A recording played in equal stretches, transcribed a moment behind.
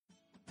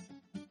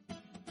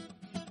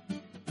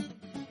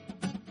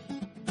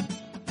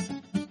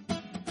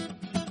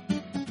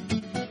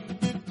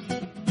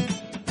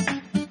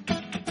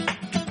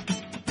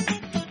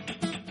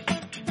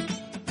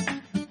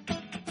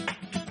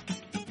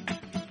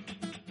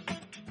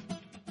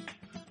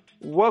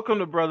Welcome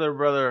to Brother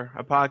Brother,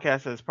 a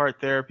podcast that's part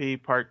therapy,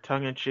 part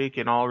tongue in cheek,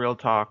 and all real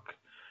talk.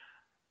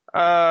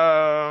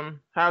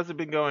 How's it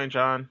been going,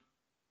 John?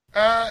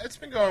 It's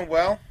been going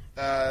well.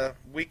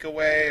 Week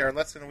away, or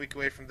less than a week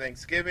away from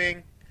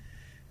Thanksgiving.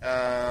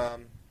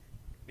 Um,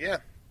 yeah,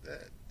 uh,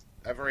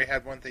 I've already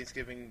had one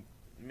Thanksgiving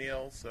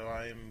meal, so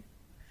I'm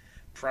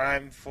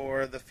primed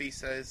for the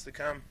feast that is to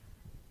come.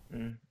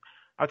 Mm.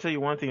 I'll tell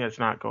you one thing that's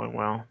not going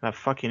well. That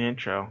fucking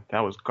intro. That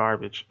was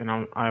garbage, and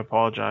I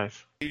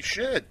apologize. You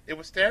should. It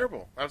was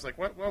terrible. I was like,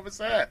 what was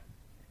that?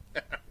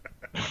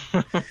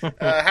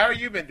 How are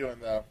you been doing,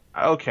 though?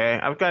 Okay,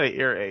 I've got an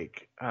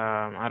earache.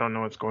 I don't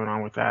know what's going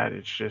on with that.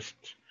 It's just,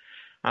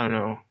 I don't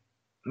know.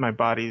 My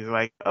body's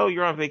like, oh,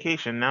 you're on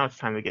vacation. Now it's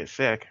time to get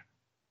sick.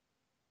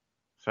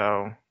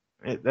 So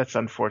that's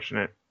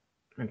unfortunate.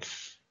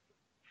 It's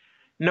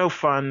no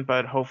fun,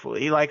 but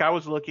hopefully, like I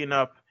was looking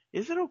up,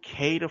 is it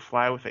okay to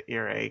fly with an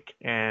earache?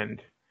 And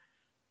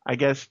I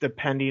guess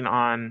depending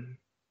on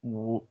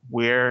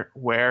where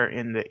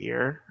in the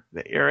ear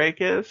the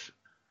earache is,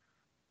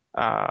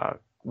 uh,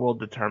 will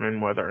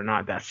determine whether or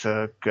not that's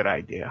a good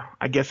idea.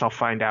 I guess I'll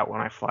find out when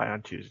I fly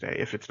on Tuesday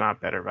if it's not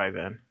better by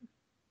then.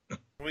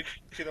 We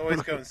could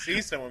always go and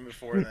see someone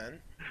before then.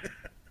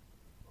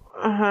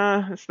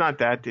 It's not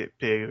that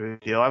big of a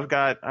deal. I've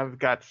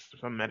got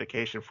some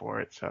medication for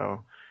it,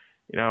 so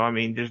I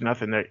mean, there's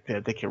nothing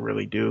that they can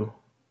really do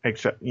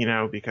except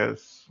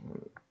because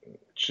it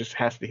just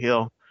has to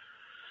heal.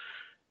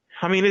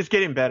 I mean, it's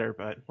getting better,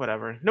 but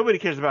whatever. Nobody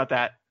cares about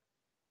that.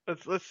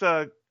 Let's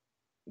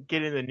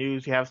get in the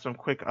news. You have some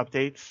quick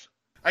updates.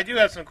 I do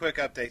have some quick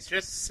updates.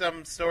 Just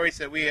some stories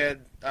that we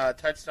had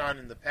touched on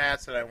in the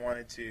past that I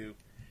wanted to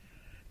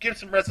give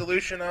some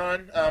resolution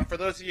on. For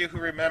those of you who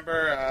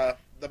remember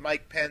the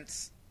Mike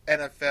Pence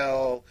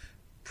NFL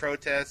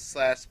protest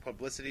slash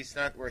publicity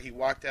stunt where he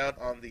walked out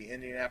on the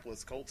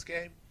Indianapolis Colts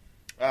game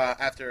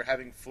after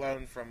having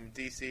flown from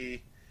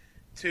D.C.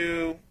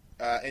 to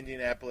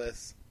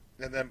Indianapolis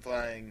and then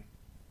flying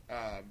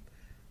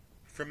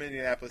from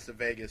Indianapolis to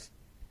Vegas.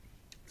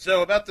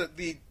 So about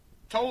the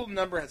total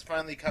number has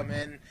finally come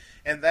in,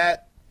 and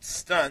that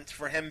stunt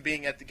for him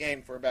being at the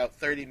game for about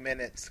 30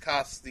 minutes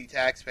cost the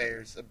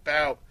taxpayers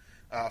about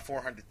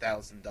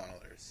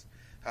 $400,000.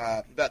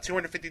 About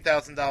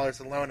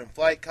 $250,000 alone in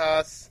flight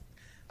costs,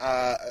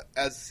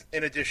 as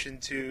in addition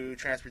to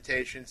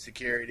transportation,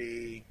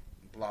 security,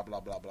 blah blah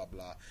blah blah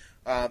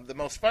blah. The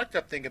most fucked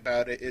up thing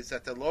about it is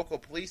that the local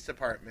police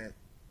department,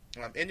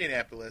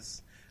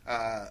 Indianapolis,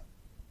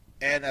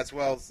 and as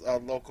well as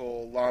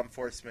local law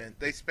enforcement,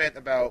 they spent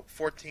about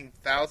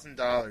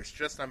 $14,000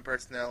 just on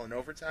personnel and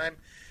overtime,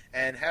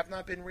 and have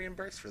not been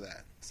reimbursed for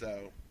that.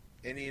 So,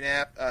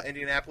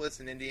 Indianapolis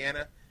and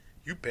Indiana,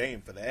 you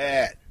paying for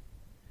that?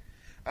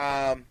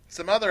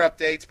 Some other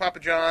updates. Papa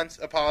John's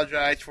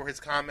apologized for his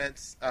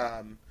comments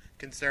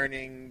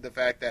concerning the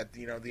fact that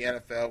the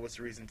NFL was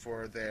the reason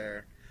for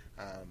their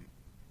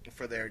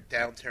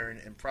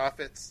downturn in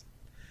profits.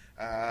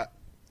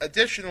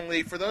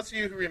 Additionally, for those of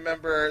you who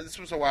remember, this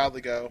was a while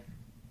ago.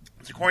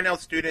 A Cornell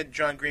student,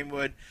 John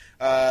Greenwood,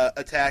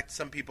 attacked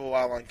some people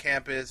while on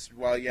campus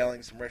while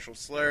yelling some racial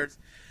slurs.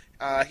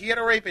 He had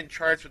already been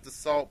charged with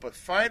assault, but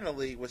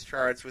finally was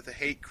charged with a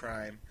hate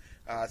crime.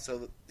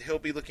 So he'll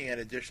be looking at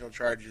additional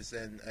charges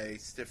and a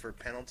stiffer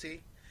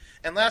penalty.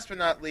 And last but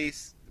not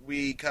least,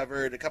 we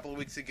covered a couple of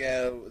weeks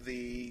ago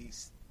the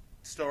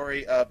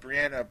story of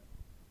Brianna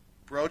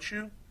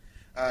Brochu,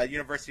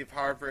 University of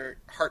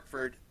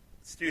Hartford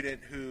student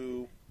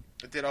who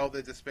did all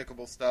the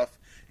despicable stuff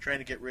trying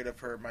to get rid of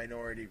her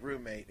minority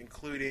roommate,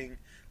 including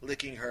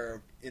licking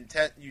her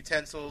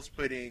utensils,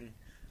 putting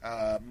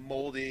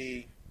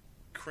moldy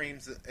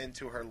creams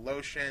into her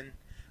lotion,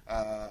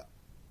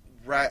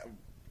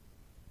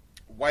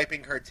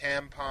 wiping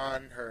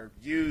her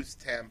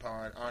used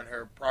tampon on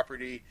her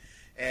property,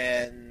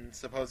 and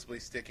supposedly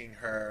sticking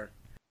her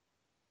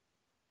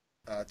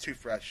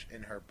toothbrush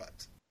in her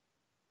butt.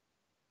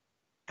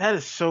 That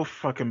is so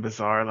fucking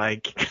bizarre.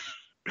 Like,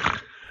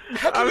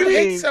 How can I you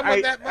hate mean,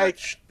 someone that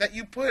much that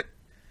you put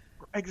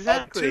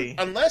exactly.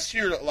 unless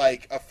you're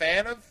like a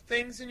fan of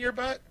things in your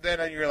butt,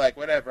 then you're like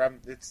whatever.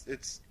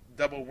 It's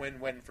double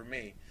win-win for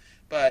me.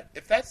 But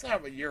if that's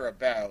not what you're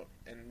about,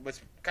 and what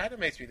kind of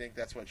makes me think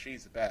that's what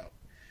she's about.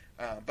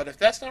 But if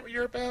that's not what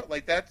you're about,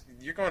 like that,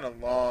 you're going a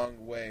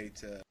long way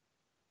to.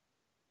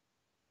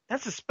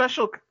 That's a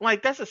special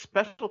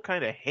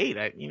kind of hate.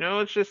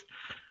 It's just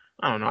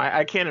I don't know.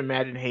 I can't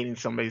imagine hating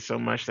somebody so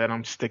much that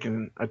I'm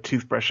sticking a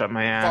toothbrush up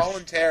my ass.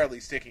 Voluntarily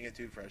sticking a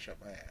toothbrush up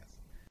my ass.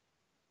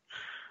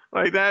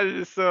 Like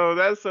that's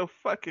so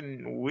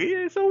fucking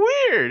weird. It's so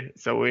weird.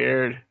 It's so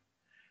weird.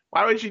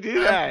 Why would you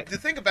do that? The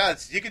thing about it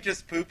is you could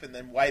just poop and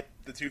then wipe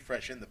the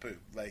toothbrush in the poop.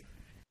 Like,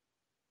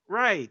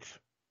 Right.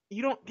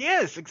 You don't.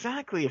 Yes,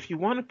 exactly. If you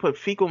want to put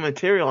fecal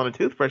material on a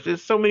toothbrush,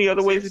 there's so many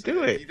other ways to do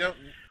seriously, it. you don't.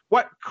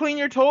 What? Clean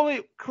the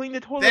toilet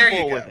There you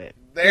bowl go. with it.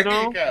 There You you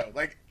know? go.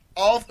 Like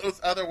all those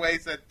other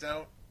ways that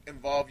don't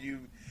involve you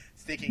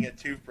sticking a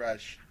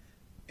toothbrush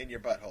in your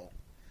butthole.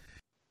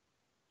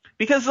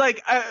 Because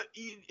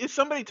if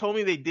somebody told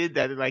me they did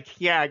that, like,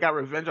 yeah, I got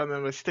revenge on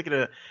them by sticking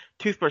a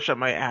toothbrush up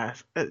my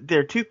ass,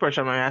 their toothbrush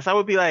up my ass, I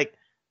would be like,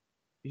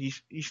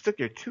 you stuck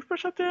your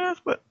toothbrush up their ass,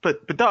 but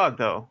dog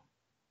though,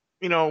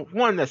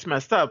 one that's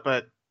messed up,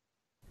 but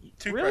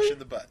Toothbrush really, in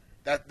the butt.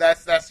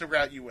 That's the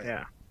route you went.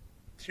 yeah,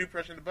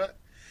 Toothbrush in the butt.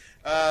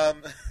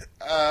 Um,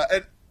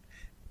 and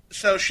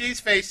so she's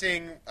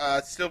facing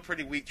still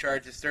pretty weak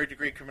charges: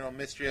 third-degree criminal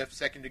mischief,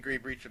 second-degree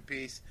breach of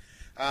peace.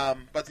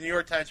 But the New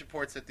York Times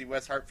reports that the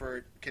West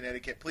Hartford,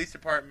 Connecticut Police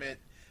Department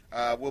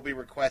will be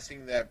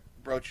requesting that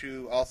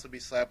Brochu also be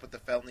slapped with the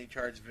felony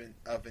charge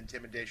of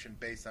intimidation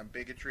based on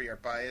bigotry or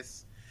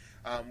bias,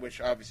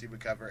 which obviously would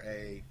cover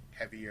a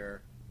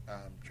heavier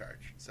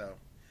charge. So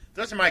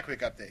those are my quick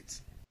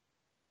updates.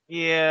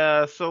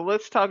 yeah. So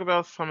let's talk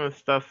about some of the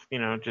stuff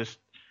just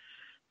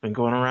been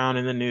going around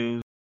in the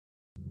news.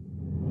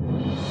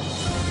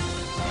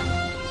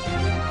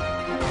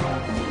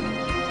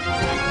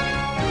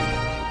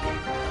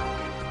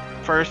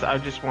 First, I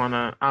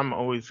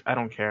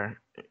don't care.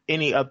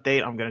 Any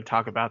update, I'm gonna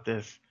talk about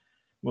this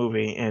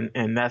movie,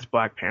 and that's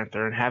Black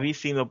Panther. And have you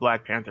seen the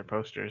Black Panther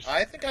posters?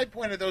 I think I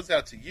pointed those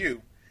out to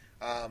you.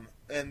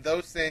 And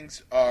those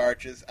things are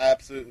just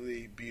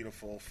absolutely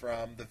beautiful,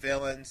 from the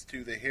villains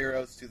to the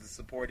heroes to the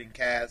supporting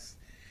cast.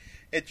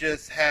 It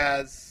just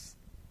has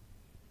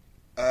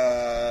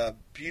a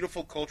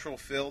beautiful cultural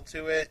feel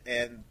to it,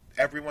 and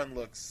everyone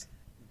looks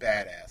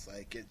badass.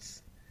 Like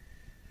it's,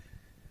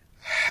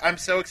 I'm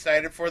so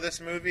excited for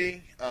this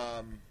movie,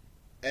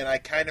 and I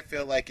kind of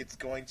feel like it's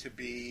going to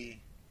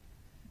be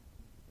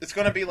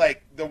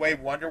like the way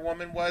Wonder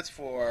Woman was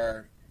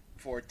for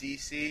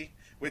DC,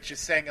 which is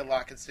saying a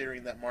lot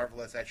considering that Marvel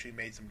has actually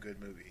made some good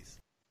movies.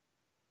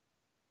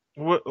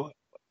 What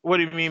What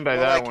do you mean by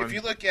Well, that like if one?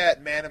 you look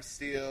at Man of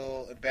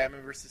Steel and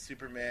Batman vs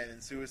Superman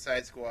and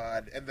Suicide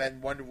Squad, and then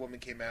Wonder Woman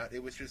came out,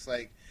 it was just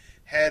like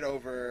head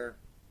over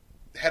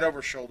head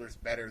over shoulders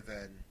better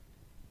than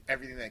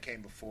everything that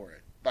came before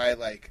it by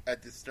like a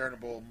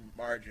discernible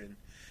margin.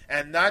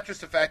 And not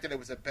just the fact that it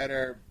was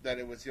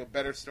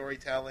better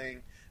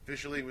storytelling,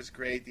 visually it was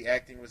great, the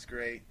acting was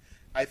great.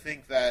 I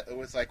think that it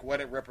was like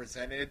what it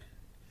represented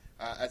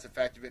as a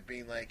fact of it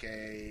being like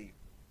a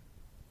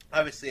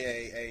obviously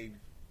a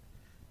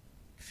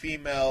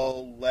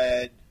female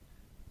led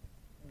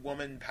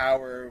woman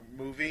power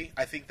movie.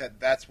 I think that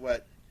that's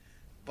what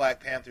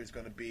Black Panther is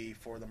going to be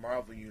for the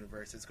Marvel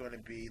universe. It's going to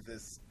be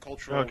this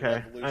cultural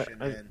Okay. revolution,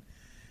 I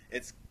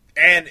it's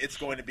and it's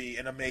going to be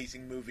an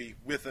amazing movie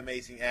with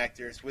amazing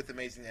actors, with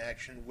amazing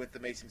action, with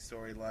amazing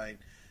storyline.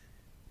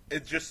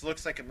 It just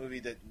looks like a movie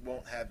that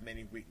won't have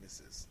many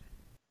weaknesses.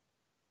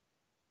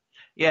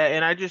 Yeah,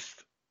 and I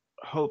just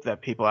hope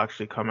that people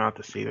actually come out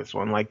to see this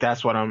one. Like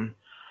that's what I'm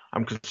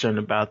concerned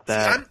about, See,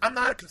 that I'm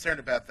not concerned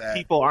about that.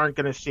 people aren't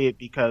going to see it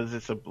because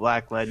it's a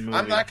black-led I'm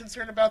movie. not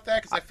concerned about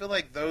that because I feel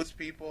like those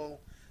people,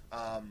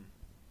 um,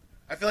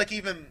 I feel like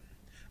even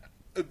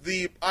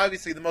the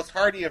obviously the most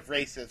hardy of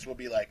racists will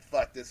be like,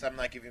 "Fuck this! I'm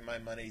not giving my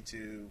money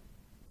to."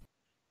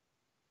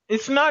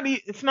 It's not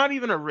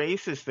even a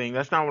racist thing.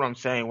 That's not what I'm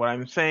saying. What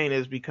I'm saying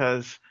is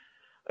because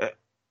uh,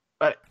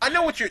 uh, I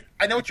know what you're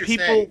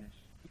people, saying.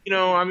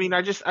 I mean,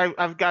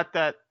 I've got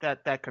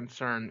that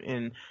concern,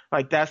 and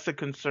like that's the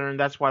concern.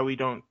 That's why we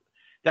don't.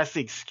 That's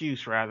the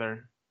excuse,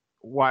 rather,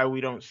 why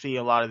we don't see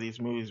a lot of these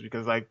movies,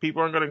 because like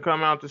people aren't going to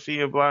come out to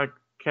see a black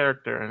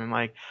character, and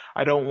like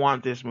I don't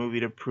want this movie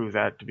to prove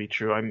that to be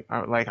true.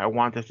 I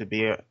want this to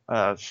be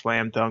a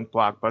slam dunk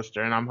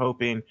blockbuster, and I'm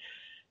hoping.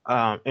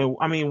 And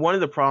I mean, one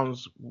of the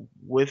problems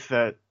with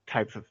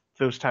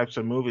those types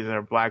of movies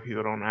are black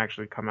people don't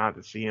actually come out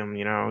to see them,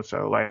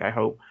 So like, I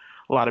hope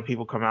a lot of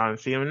people come out and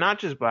see them, and not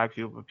just black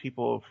people, but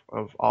people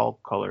of all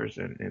colors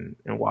and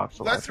walks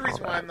Well, of that's life the and all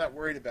reason why that. I'm not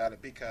worried about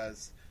it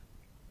because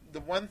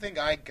the one thing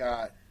I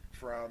got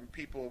from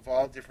people of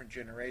all different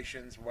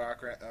generations,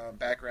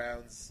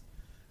 backgrounds,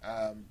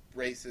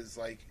 races,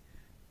 like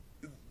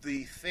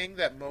the thing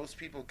that most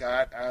people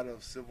got out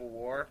of Civil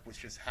War was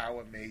just how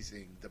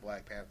amazing the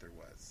Black Panther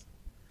was.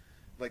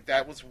 Like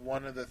that was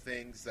one of the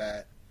things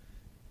that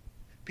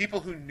people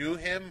who knew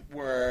him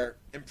were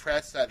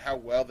impressed at how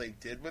well they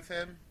did with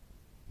him.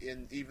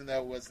 And even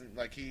though it wasn't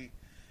like he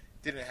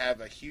didn't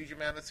have a huge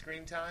amount of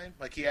screen time,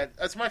 like he had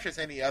as much as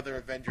any other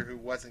Avenger who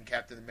wasn't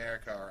Captain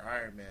America or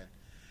Iron Man.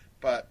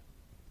 But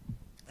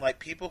like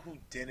people who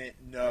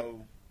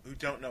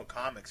don't know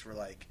comics were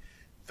like,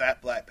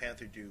 that Black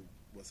Panther dude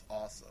was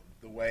awesome.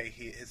 The way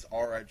his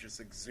aura just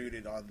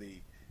exuded on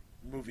the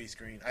movie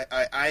screen.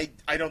 I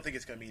don't think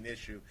it's going to be an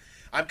issue.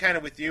 I'm kind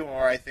of with you,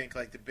 or I think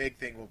like the big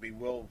thing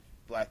will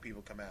black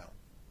people come out?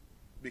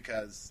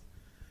 Because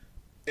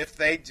if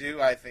they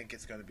do, I think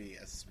it's going to be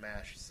a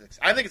smash success.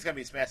 I think it's going to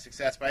be a smash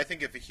success, but I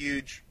think if a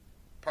huge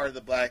part of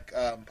the black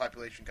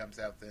population comes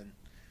out, then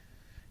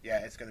yeah,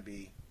 it's going to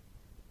be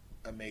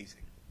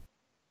amazing.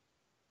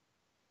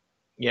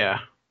 Yeah.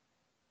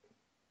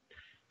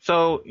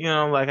 So,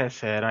 like I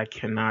said, I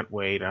cannot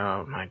wait.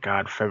 Oh my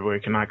God, February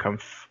cannot come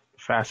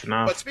fast But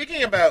enough.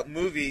 speaking about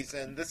movies,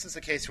 and this is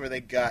a case where they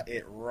got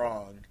it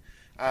wrong.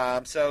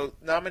 So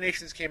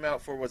nominations came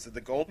out for, was it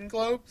the Golden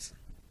Globes?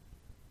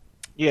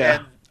 Yeah.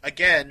 And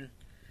again,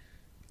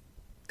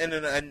 in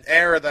an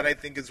era that I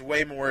think is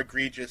way more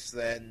egregious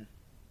than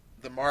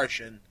The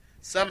Martian,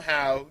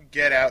 somehow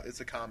Get Out is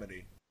a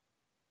comedy.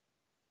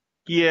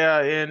 Yeah,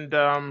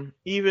 and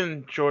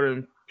even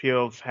Jordan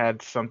Peele's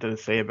had something to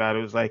say about it.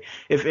 It was like,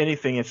 if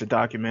anything, it's a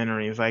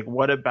documentary. It's like,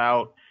 what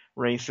about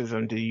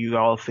racism do you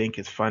all think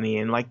is funny?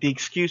 And like the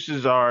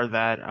excuses are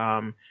that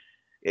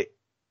it,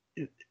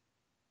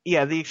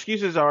 yeah, the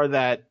excuses are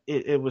that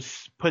it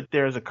was put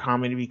there as a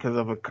comedy because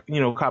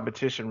of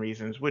competition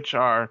reasons, which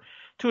are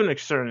to a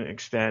certain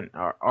extent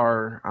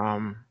are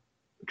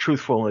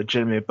truthful and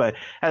legitimate. But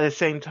at the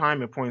same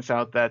time, it points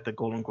out that the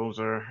Golden Globes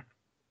are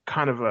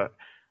kind of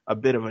a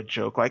bit of a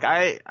joke. Like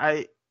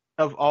I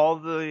of all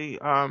the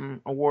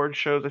award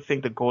shows, I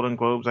think the Golden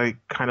Globes I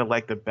kind of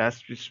like the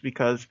best just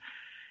because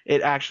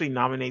it actually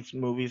nominates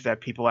movies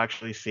that people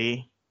actually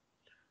see.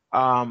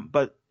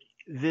 But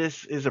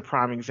this is a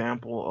prime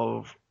example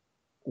of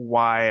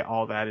why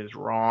all that is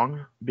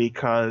wrong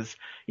because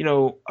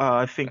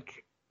I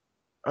think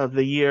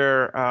the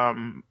year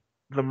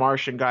The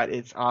Martian got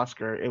its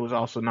Oscar, it was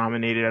also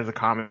nominated as a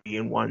comedy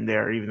and won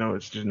there, even though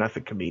it's just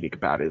nothing comedic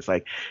about it. It's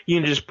like you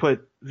can just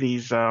put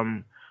these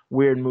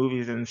weird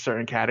movies in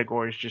certain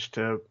categories just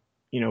to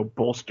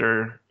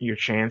bolster your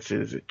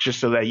chances, just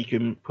so that you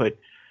can put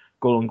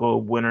Golden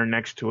Globe winner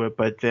next to it.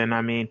 But then,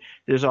 I mean,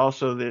 there's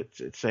also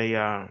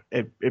that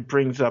it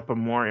brings up a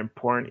more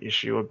important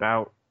issue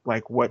about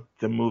like what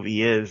the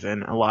movie is,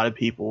 and a lot of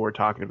people were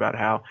talking about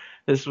how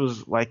this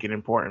was like an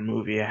important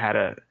movie.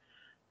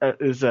 It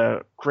was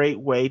a great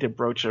way to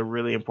broach a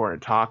really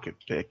important topic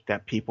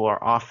that people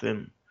are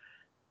often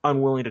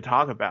unwilling to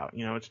talk about.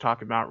 It's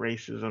talking about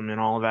racism and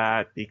all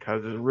that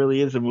because it really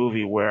is a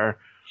movie where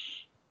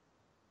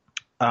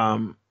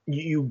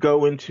you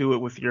go into it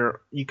with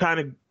you kind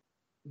of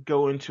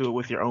go into it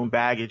with your own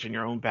baggage, and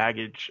your own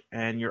baggage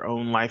and your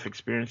own life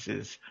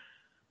experiences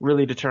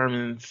really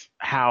determines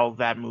how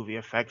that movie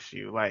affects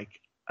you. Like,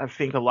 I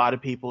think a lot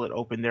of people it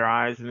opened their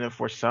eyes, and then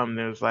for some,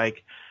 there's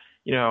like,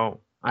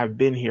 I've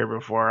been here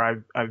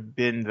before. I've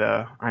been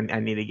I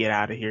need to get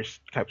out of here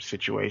type of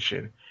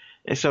situation,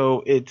 and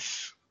so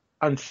it's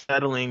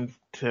unsettling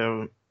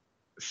to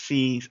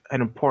see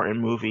an important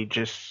movie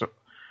just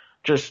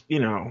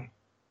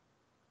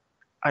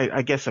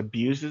I guess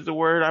abuse is the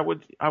word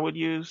I would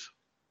use.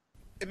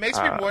 It makes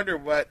me Uh, wonder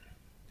what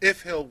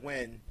if he'll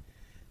win.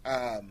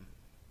 Um,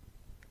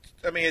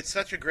 I mean, it's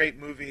such a great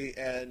movie,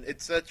 and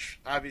it's such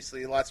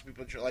obviously lots of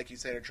people, like you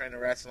said, are trying to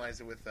rationalize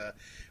it with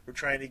we're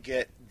trying to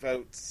get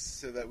votes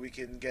so that we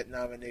can get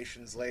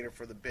nominations later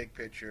for the big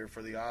picture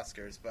for the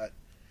Oscars. But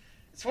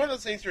it's one of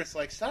those things where it's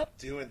like, stop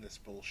doing this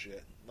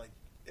bullshit. Like,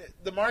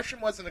 The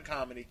Martian wasn't a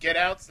comedy. Get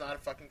Out's not a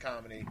fucking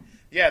comedy.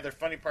 Yeah, there are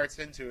funny parts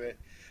into it,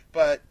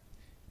 but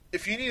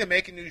if you need to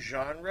make a new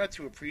genre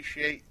to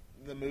appreciate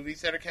the movies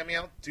that are coming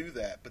out, do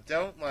that. But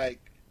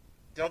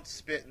don't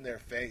spit in their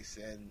face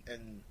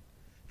and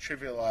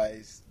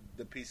trivialize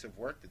the piece of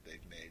work that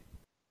they've made.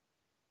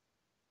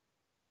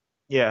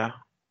 yeah,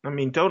 I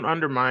mean, don't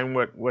undermine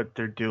what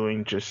they're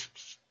doing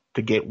just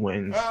to get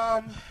wins.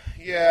 Um,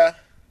 yeah,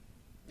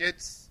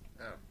 it's.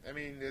 I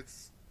mean,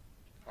 it's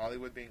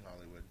Hollywood being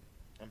Hollywood,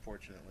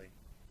 unfortunately.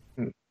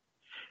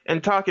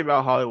 And talking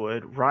about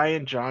Hollywood,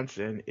 Ryan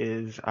Johnson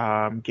is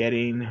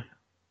getting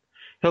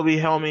he'll be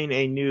helming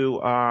a new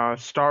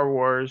Star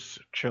Wars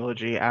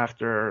trilogy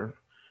after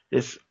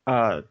this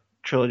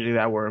trilogy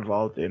that we're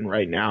involved in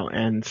right now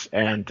ends,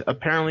 and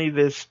apparently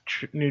this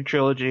new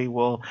trilogy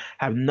will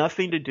have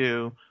nothing to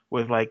do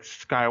with like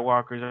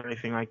Skywalkers or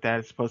anything like that.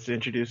 It's supposed to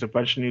introduce a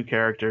bunch of new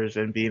characters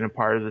and being a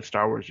part of the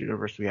Star Wars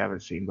universe we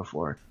haven't seen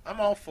before. I'm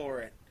all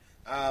for it.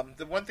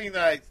 The one thing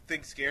that I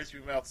think scares me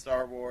about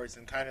Star Wars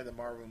and kind of the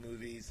Marvel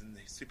movies and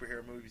the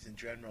superhero movies in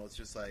general is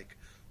just like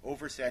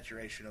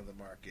oversaturation of the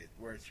market,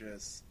 where it's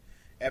just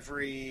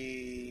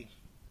every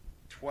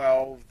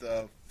 12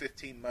 to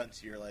 15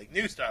 months you're like,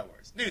 new Star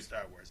Wars, new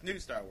Star Wars, new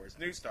Star Wars,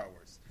 new Star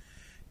Wars.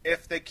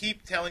 If they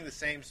keep telling the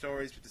same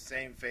stories with the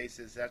same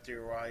faces,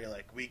 after a while you're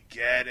like, we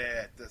get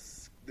it.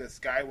 The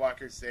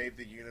Skywalker saved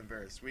the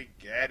universe. We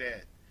get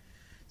it.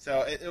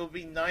 So it'll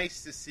be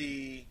nice to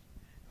see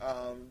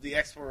the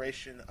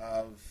exploration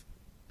of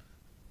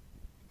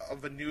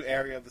a new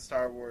area of the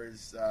Star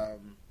Wars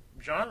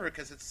genre,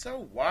 because it's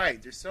so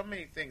wide. There's so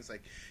many things.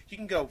 Like, you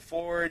can go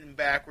forward and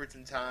backwards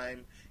in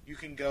time. You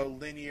can go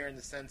linear in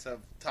the sense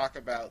of talk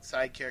about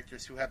side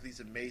characters who have these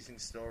amazing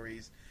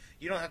stories.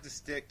 You don't have to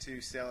stick to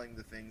selling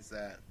the things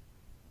that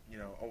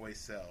always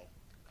sell.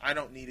 I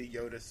don't need a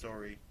Yoda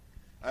story.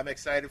 I'm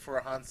excited for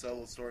a Han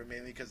Solo story,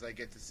 mainly because I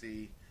get to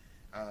see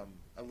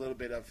a little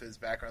bit of his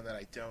background that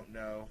I don't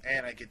know,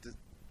 and I get to.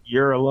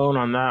 You're alone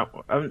on that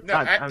one. I'm No,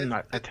 not. I'm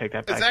not. I take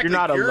that back. exactly. You're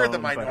not You're alone, the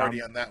but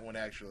minority on that one,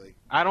 actually.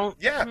 I don't.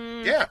 Yeah,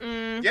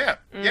 yeah,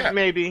 yeah.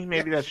 Maybe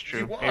Yeah, that's true.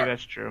 you Maybe are.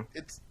 that's true.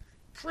 It's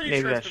pretty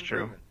Maybe sure it's that's been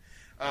true. proven.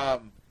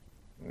 Um,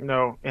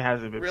 No, it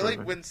hasn't been really,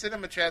 proven. when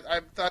Cinema Chat,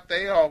 I thought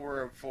they all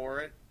were for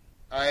it.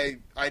 I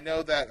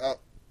know that.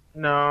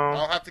 No.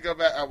 I'll have to go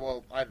back.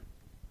 Well,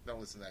 Don't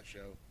listen to that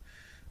show.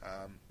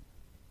 Um,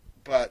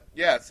 but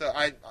yeah, so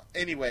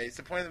anyways,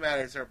 the point of the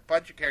matter is there are a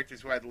bunch of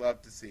characters who I'd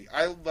love to see.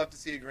 I would love to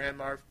see a Grand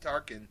Moff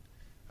Tarkin.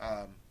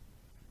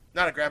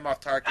 Not a Grand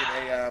Moff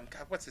Tarkin,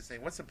 God, what's his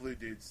name? What's the blue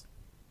dude's?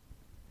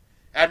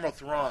 Admiral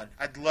Thrawn.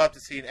 I'd love to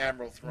see an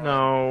Admiral Thrawn.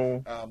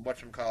 No.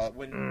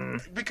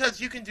 Whatchamacallit. Because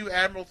you can do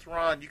Admiral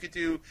Thrawn. You could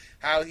do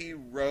how he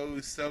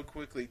rose so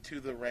quickly to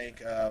the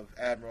rank of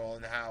Admiral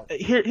and how...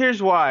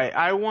 Here's why.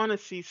 I want to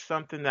see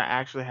something that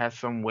actually has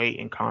some weight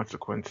and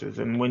consequences.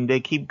 And when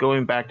they keep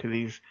going back to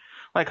these,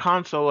 like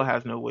Han Solo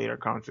has no weight or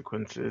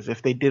consequences.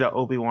 If they did an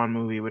Obi-Wan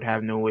movie, it would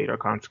have no weight or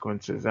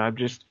consequences. I'm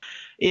just,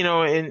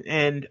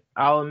 and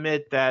I'll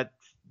admit that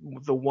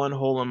the one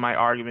hole in my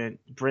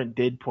argument, Brent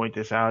did point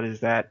this out,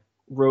 is that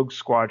Rogue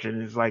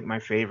Squadron is like my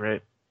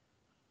favorite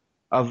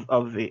of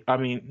the. I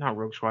mean, not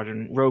Rogue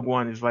Squadron. Rogue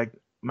One is like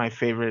my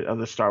favorite of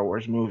the Star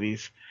Wars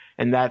movies,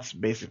 and that's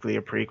basically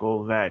a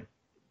prequel that,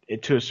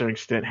 to a certain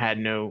extent, had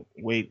no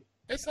weight.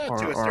 It's not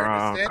to a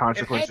certain extent.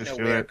 Consequences it had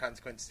no to weight or it.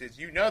 consequences.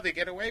 You know they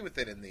get away with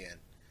it in the end.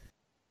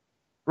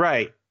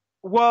 Right.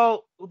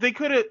 Well, they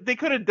could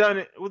have done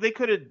it. Well, they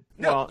could have.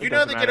 No, well, you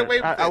know they get away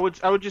with it.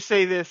 I would just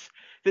say this,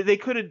 that they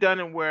could have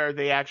done it where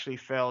they actually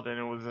failed and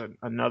it was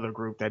another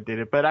group that did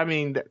it. But I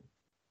mean,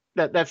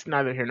 that's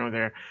neither here nor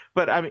there.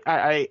 But I mean,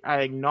 I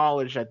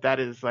acknowledge that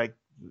is like,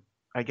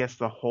 I guess,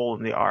 the hole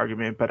in the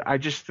argument. But I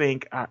just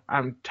think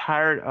I'm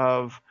tired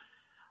of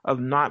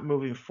not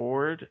moving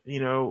forward,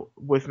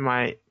 with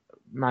my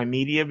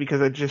media,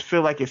 because I just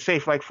feel like it's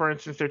safe. Like, for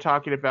instance, they're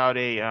talking about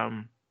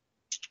a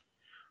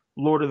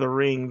Lord of the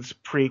Rings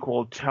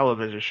prequel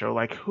television show.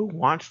 Like, who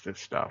wants this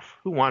stuff?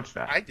 Who wants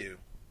that? I do.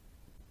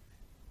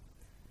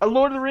 A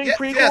Lord of the Rings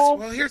prequel? Yes.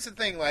 Well, here's the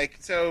thing. Like,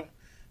 so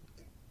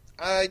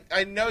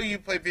I know you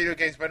play video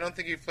games, but I don't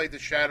think you've played the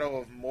Shadow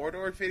of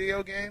Mordor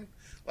video game.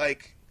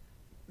 Like,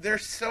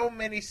 there's so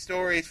many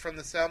stories from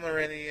the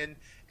Silmarillion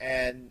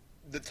and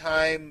the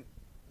time,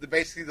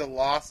 basically the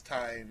lost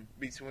time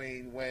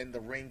between when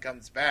the ring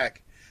comes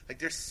back. Like,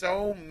 there's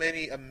so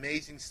many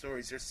amazing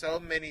stories. There's so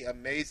many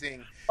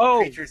amazing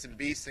creatures and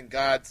beasts and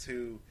gods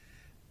who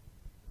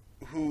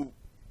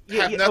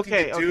have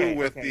nothing to do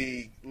with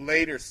the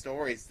later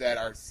stories that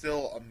are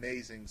still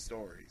amazing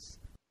stories.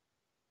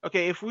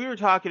 Okay, if we were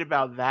talking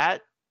about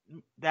that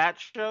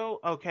show,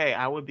 okay,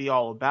 I would be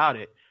all about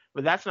it.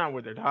 But that's not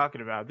what they're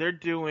talking about. They're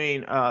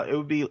doing it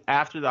would be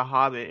after The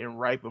Hobbit and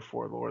right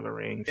before Lord of the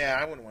Rings. Yeah,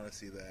 I wouldn't want to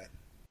see that.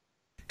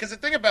 Because the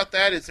thing about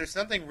that is there's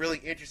something really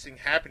interesting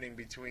happening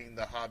between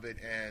The Hobbit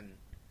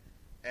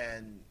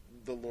and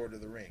the Lord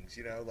of the Rings.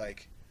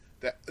 Like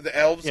the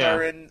elves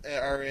are in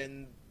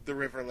the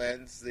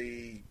Riverlands.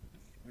 The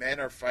men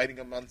are fighting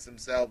amongst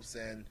themselves,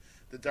 and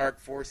the dark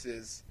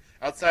forces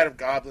outside of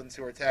goblins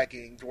who are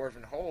attacking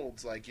dwarven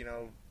holds, like,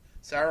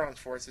 Sauron's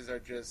forces are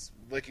just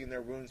licking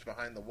their wounds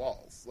behind the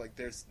walls. Like,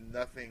 there's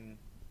nothing...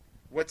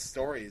 What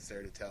story is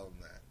there to tell them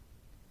that?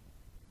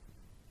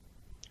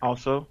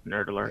 Also,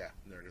 nerd alert.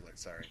 Yeah, nerd alert,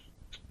 sorry.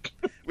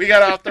 We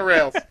got off the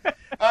rails.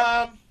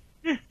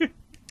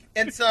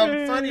 And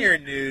some funnier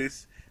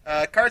news,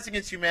 Cards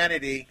Against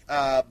Humanity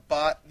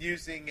bought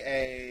using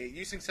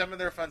some of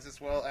their funds, as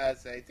well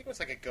as I think it was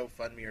like a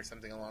GoFundMe or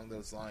something along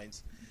those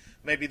lines.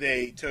 Maybe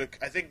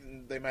I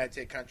think they might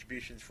take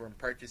contributions from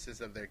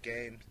purchases of their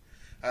games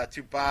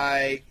to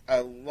buy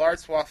a large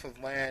swath of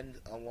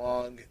land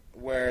along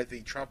where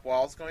the Trump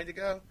wall is going to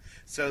go,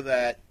 so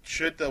that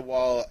should the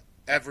wall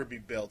ever be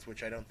built,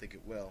 which I don't think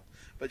it will,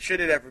 but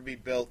should it ever be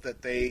built,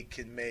 that they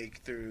can make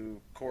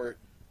through court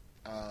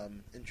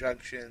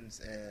injunctions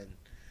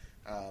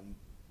and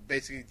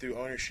basically through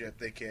ownership,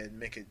 they can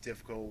make it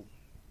difficult,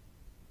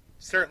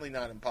 certainly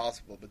not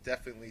impossible, but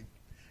definitely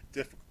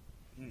difficult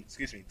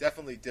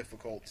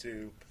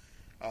to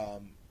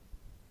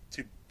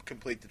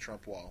complete the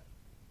Trump wall.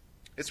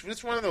 It's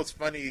just one of those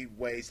funny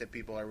ways that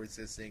people are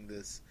resisting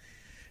this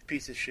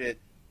piece of shit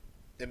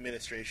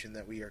administration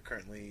that we are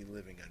currently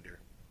living under.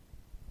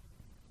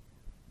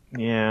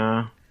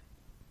 Yeah.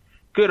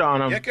 Good on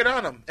them. Yeah, good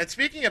on them. And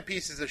speaking of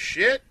pieces of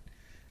shit,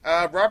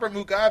 Robert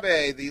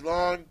Mugabe, the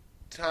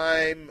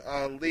long-time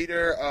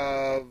leader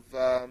of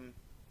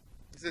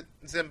is it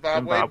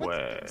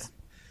Zimbabwe?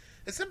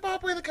 Is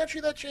Zimbabwe the country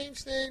that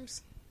changed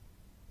names?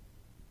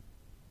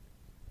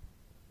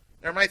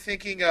 Or am I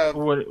thinking of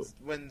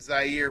when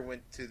Zaire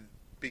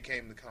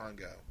became the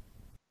Congo?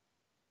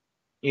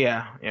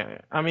 Yeah.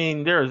 I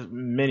mean, there's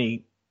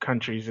many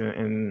countries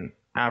in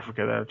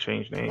Africa that have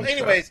changed names. Well,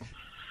 anyways, so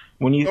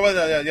when you...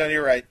 no,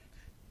 you're right.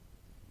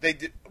 They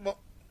did. Well,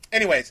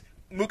 anyways,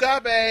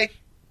 Mugabe,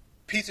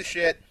 piece of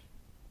shit,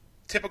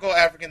 typical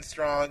African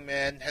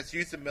strongman, has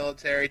used the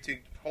military to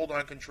hold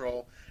on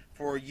control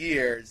for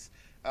years.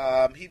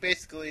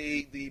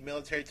 The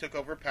military took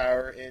over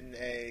power in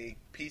a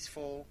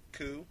peaceful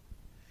coup.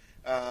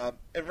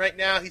 And right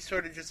now, he's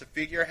sort of just a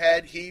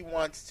figurehead. He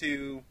wants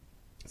to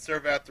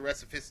serve out the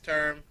rest of his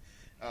term,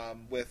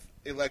 with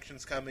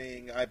elections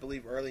coming, I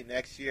believe, early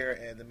next year,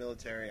 and the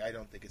military, I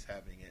don't think, is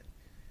having it.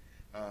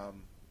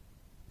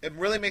 It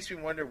really makes me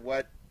wonder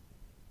what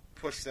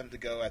push them to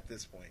go at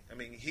this point? I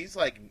mean, he's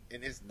like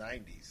in his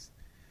 90s,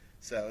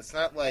 so it's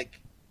not like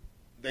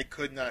they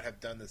could not have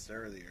done this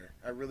earlier.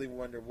 I really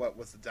wonder what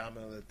was the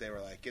domino that they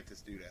were like, get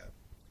this dude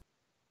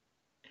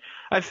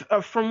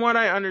out. From what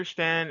I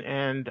understand,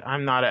 and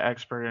I'm not an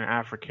expert in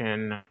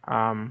African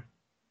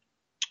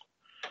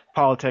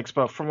politics,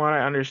 but from what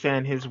I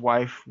understand, his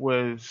wife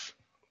was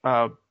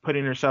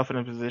putting herself in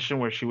a position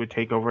where she would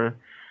take over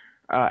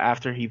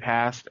after he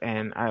passed,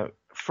 and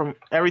from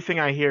everything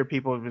I hear,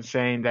 people have been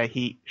saying that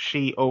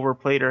she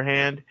overplayed her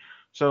hand.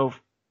 So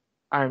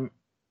I'm,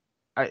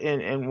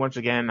 and once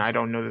again, I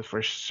don't know this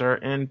for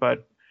certain,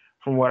 but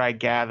from what I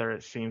gather,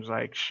 it seems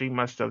like she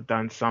must have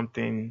done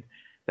something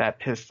that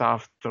pissed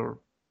off the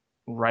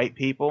right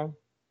people,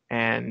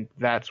 and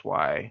that's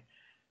why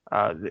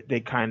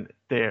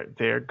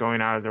they're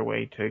going out of their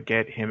way to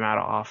get him out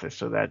of office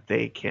so that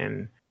they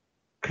can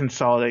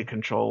consolidate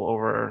control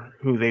over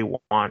who they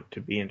want to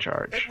be in It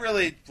charge.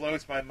 really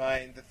blows my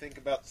mind to think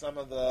about some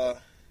of the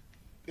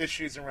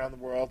issues around the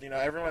world. You know,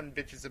 everyone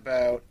bitches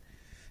about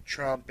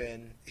Trump,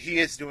 and he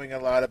is doing a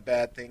lot of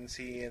bad things.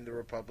 He and the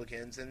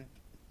Republicans, and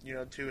you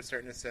know, to a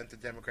certain extent, the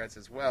Democrats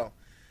as well.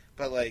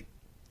 But like,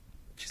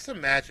 just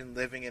imagine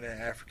living in an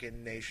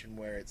African nation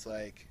where it's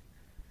like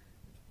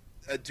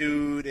a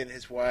dude and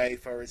his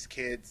wife or his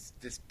kids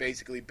just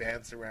basically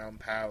bounce around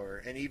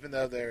power, and even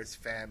though there's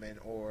famine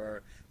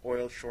or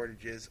oil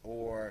shortages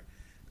or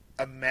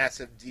a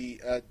massive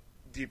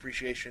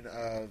depreciation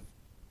of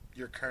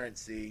your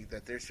currency,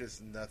 that there's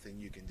just nothing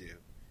you can do,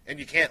 and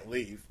you can't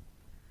leave.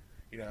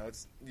 You know,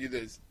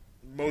 there's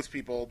most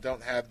people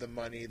don't have the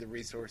money, the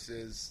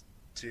resources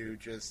to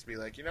just be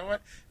like, you know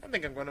what, I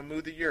think I'm going to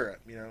move to Europe.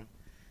 You know,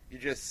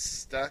 you're just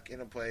stuck in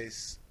a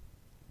place.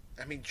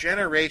 I mean,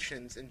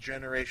 generations and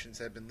generations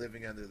have been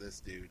living under this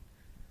dude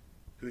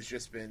who's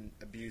just been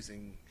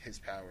abusing his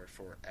power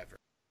forever.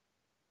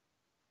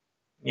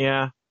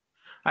 Yeah,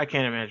 I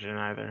can't imagine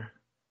either.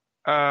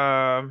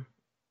 Um,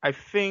 I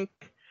think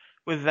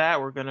with that,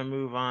 we're gonna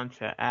move on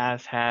to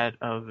Ass Hat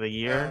of the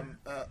Year,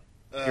 Um,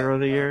 Hero of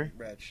the Year.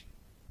 Reg,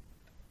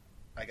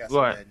 I got some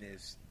What? bad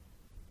news.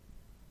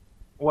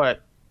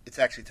 What? It's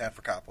actually time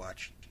for Cop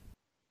Watch.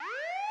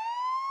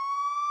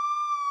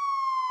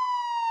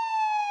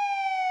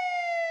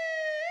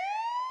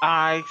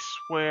 I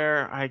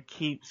swear I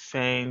keep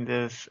saying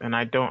this, and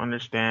I don't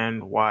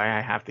understand why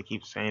I have to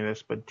keep saying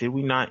this, but did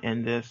we not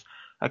end this?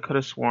 I could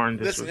have sworn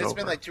this Listen, was it's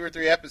been over. like 2 or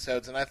 3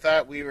 episodes, and I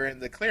thought we were in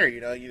the clear.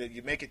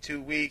 You make it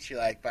 2 weeks. You're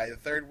like, by the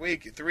third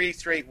week, 3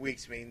 straight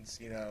weeks means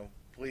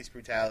police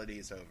brutality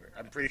is over.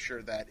 I'm pretty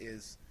sure that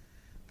is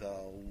the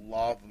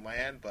law of the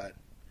land, but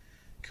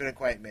couldn't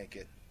quite make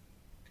it.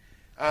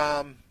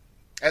 Um,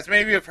 as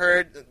many of you have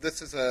heard,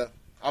 this is a.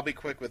 I'll be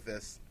quick with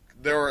this.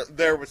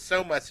 There was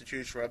so much to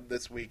choose from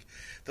this week.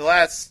 The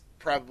last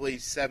probably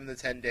 7 to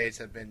 10 days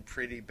have been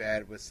pretty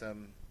bad with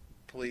some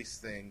police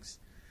things.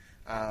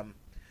 Um,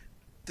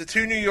 the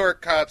two New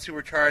York cops who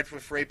were charged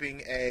with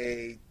raping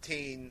a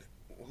teen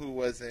who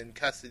was in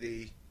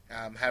custody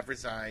have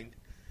resigned.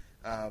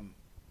 Um,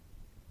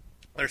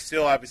 they're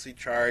still obviously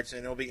charged,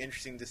 and it'll be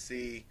interesting to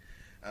see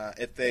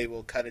if they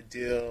will cut a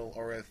deal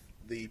or if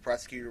the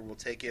prosecutor will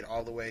take it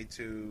all the way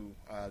to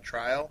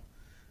trial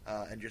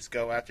and just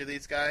go after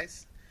these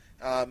guys.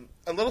 A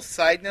little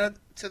side note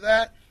to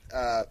that,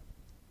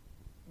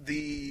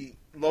 the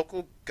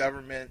local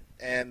government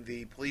and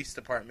the police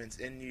departments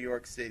in New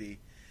York City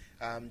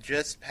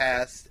just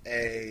passed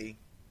a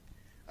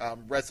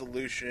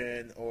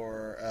resolution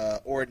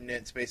or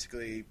ordinance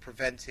basically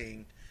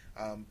preventing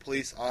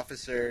police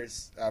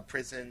officers,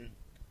 prison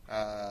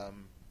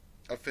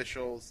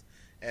officials,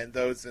 and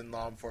those in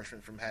law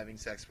enforcement from having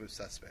sex with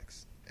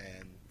suspects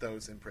and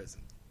those in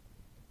prison.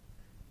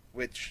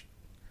 Which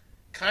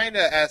kind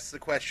of asks the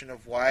question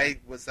of why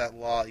was that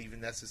law even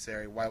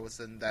necessary? Why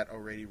wasn't that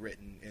already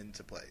written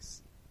into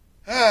place?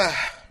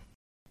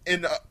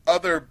 In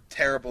other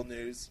terrible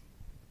news,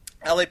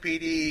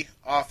 LAPD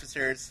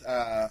officers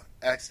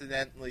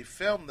accidentally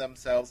filmed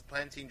themselves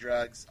planting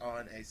drugs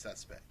on a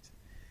suspect.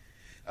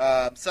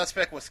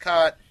 Suspect was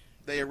caught.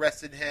 They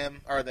arrested him,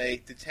 or they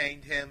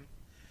detained him.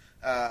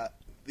 One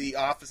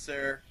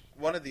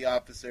of the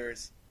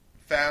officers,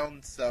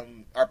 found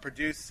some, or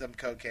produced some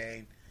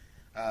cocaine,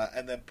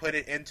 and then put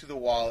it into the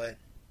wallet.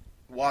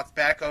 Walked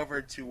back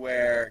over to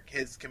where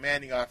his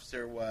commanding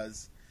officer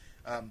was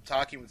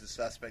talking with the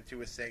suspect, who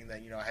was saying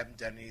that, I haven't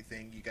done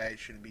anything. You guys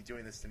shouldn't be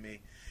doing this to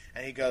me.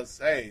 And he goes,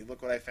 hey,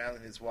 look what I found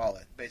in his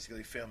wallet,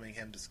 basically filming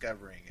him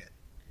discovering it.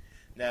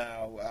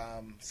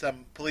 Now,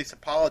 some police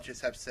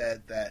apologists have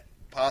said that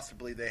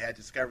possibly they had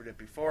discovered it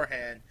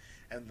beforehand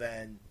and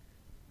then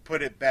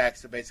put it back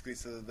so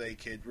that they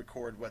could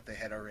record what they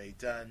had already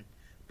done.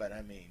 But,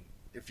 I mean,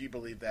 if you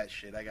believe that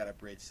shit, I got a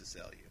bridge to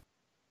sell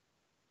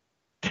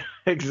you.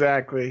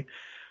 Exactly.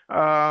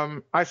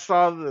 I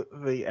saw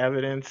the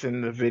evidence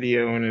in the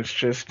video, and it's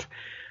just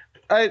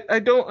I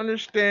don't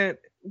understand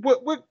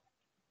what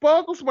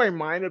boggles my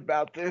mind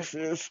about this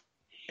is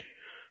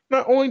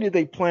not only did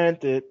they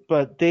plant it,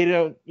 but they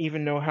don't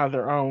even know how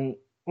their own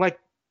like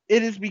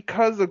it is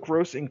because of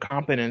gross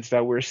incompetence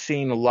that we're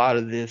seeing a lot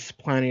of this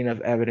planning of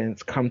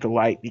evidence come to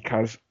light.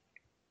 Because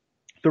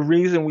the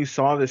reason we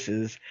saw this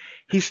is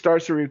he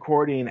starts the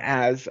recording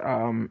as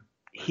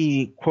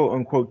he quote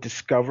unquote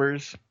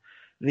discovers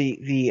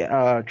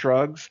the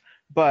drugs,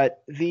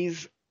 but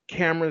these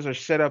cameras are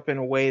set up in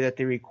a way that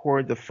they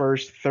record the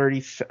first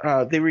 30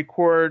 they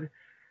record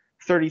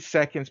 30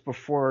 seconds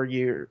before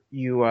you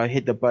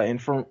hit the button.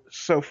 From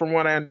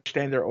what I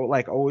understand, they're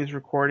like always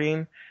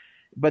recording,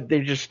 but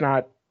they're just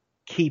not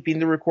keeping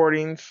the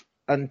recordings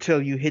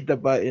until you hit the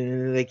button,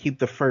 and they keep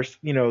the first,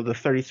 the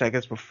 30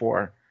 seconds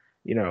before,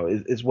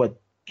 is what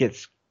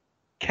gets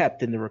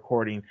kept in the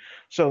recording.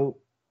 So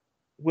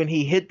when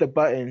he hit the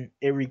button,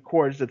 it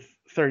records the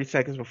 30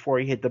 seconds before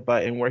he hit the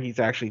button where he's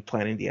actually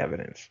planting the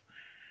evidence.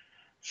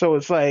 So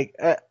it's like,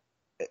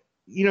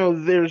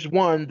 there's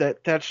one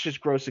that's just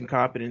gross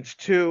incompetence.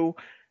 Two,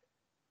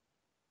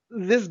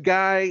 this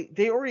guy,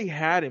 they already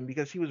had him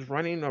because he was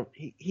running.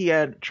 He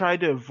had tried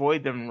to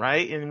avoid them,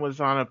 right, and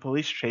was on a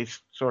police chase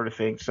sort of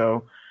thing.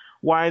 So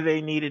why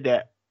they needed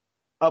to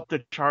up the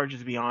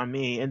charges beyond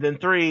me. And then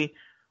three,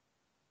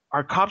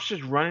 are cops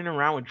just running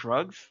around with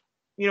drugs?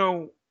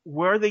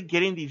 Where are they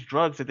getting these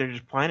drugs that they're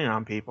just planning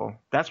on people?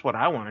 That's what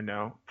I want to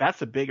know.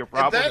 That's a bigger And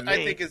problem to that, I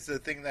me. think, is the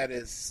thing that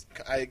is,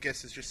 I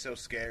guess, is just so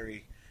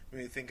scary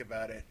when you think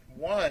about it.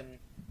 One,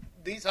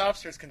 these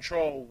officers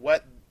control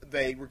what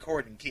they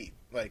record and keep.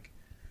 Like,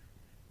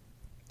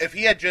 if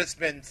he had just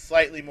been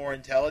slightly more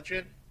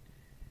intelligent,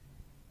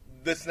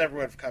 this never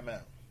would have come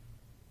out.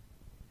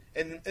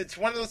 And it's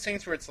one of those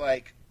things where it's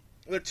like,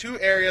 there are two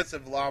areas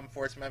of law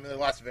enforcement. I mean, there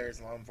are lots of areas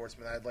of law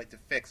enforcement that I'd like to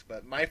fix,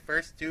 but my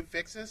first two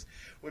fixes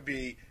would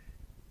be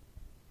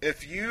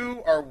if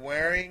you are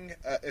wearing,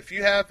 if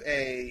you have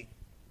a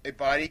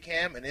body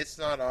cam and it's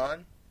not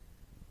on,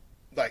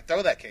 like,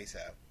 throw that case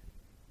out.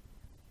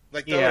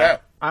 Like, throw it Yeah,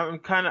 out.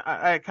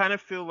 I kind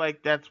of feel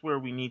like that's where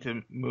we need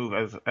to move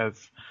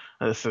as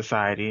a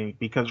society,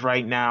 because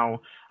right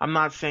now I'm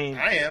not saying,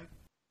 I am.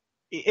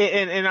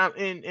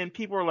 and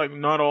people are like,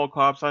 not all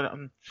cops. I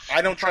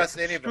don't trust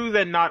any of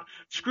them.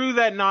 Screw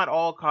that, not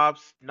all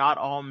cops, not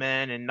all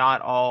men, and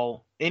not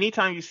all.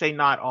 Anytime you say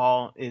not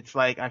all, it's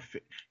like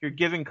you're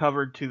giving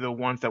cover to the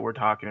ones that we're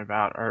talking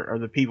about, or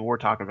the people we're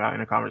talking about in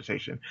a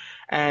conversation.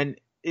 And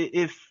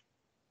if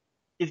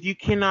you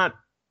cannot,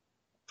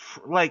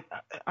 like,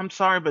 I'm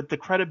sorry, but the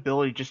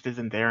credibility just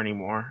isn't there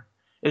anymore.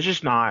 It's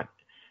just not.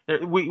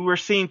 We're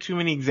seeing too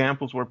many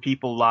examples where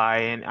people lie,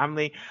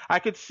 and I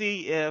could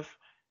see if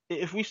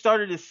we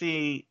started to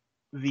see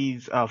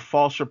these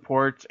false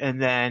reports,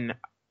 and then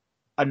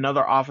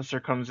another officer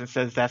comes and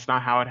says that's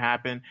not how it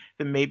happened,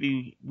 then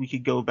maybe we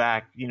could go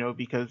back,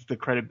 because the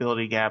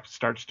credibility gap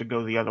starts to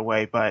go the other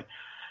way. But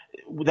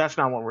that's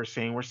not what we're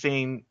seeing. We're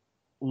seeing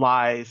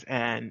lies,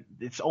 and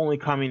it's only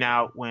coming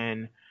out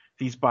when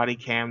these body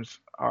cams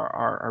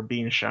are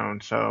being shown.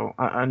 So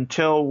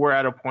until we're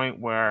at a point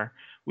where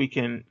we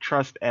can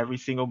trust every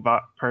single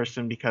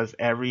person, because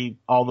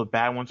all the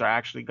bad ones are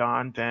actually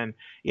gone, then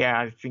yeah,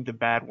 I think the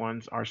bad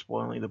ones are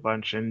spoiling the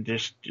bunch, and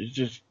just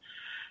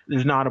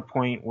there's not a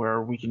point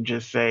where we can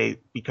just say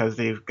because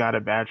they've got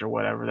a badge or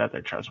whatever that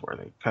they're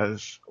trustworthy,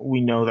 because we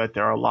know that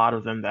there are a lot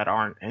of them that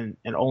aren't, and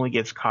only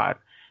gets caught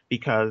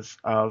because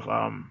of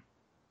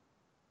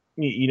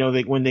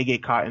when they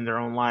get caught in their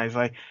own lies.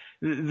 Like,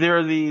 there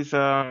are these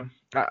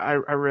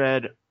I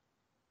read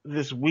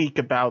this week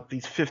about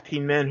these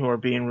 15 men who are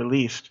being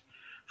released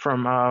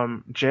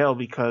from jail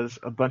because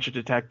a bunch of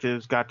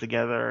detectives got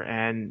together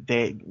and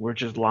they were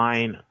just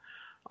lying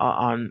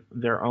on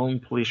their own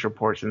police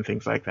reports and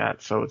things like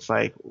that. So it's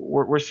like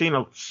we're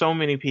seeing so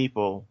many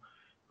people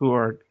who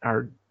are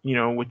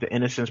with the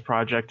Innocence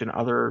Project and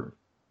other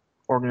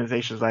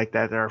organizations like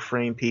that are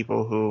freeing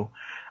people who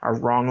are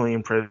wrongly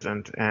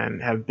imprisoned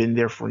and have been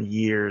there for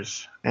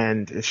years.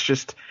 And it's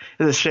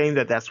a shame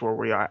that that's where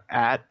we are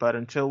at. But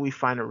until we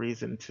find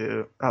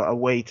a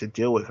way to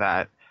deal with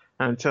that,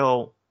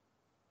 until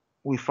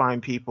we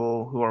find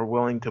people who are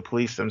willing to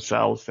police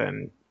themselves,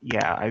 then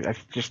yeah, I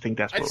just think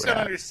that's I where just we're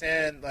don't at.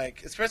 understand,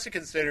 like, especially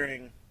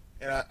considering,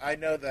 and I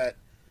know that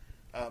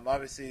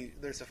obviously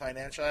there's a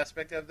financial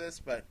aspect of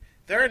this, but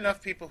there are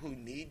enough people who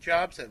need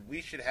jobs that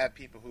we should have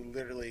people who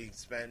literally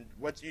spend.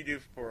 What do you do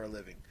for a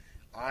living?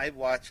 I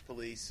watch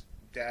police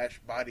dash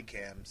body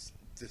cams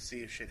to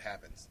see if shit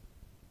happens.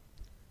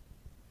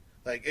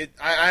 Like,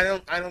 I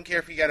don't care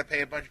if you got to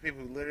pay a bunch of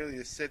people who literally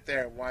just sit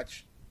there and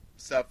watch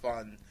stuff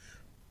on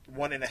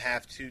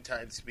 1.5, 2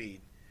 times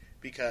speed,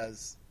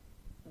 because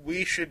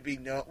we should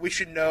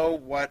know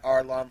what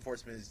our law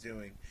enforcement is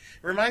doing.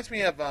 It reminds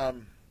me of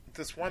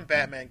this one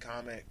Batman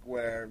comic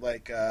where,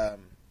 like,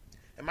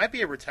 it might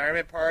be a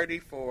retirement party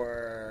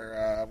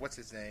for what's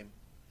his name,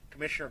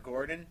 Commissioner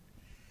Gordon,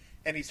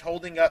 and he's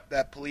holding up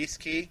that police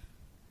key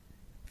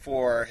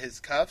for his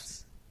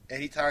cuffs,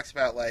 and he talks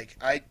about, like,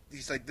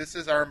 he's like, this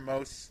is our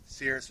most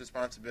serious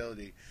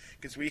responsibility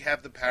because we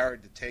have the power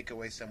to take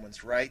away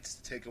someone's rights,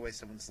 to take away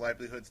someone's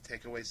livelihood, to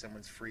take away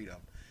someone's freedom.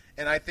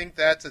 And I think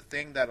that's a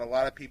thing that a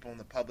lot of people in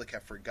the public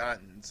have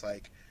forgotten. It's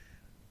like,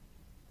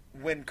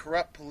 when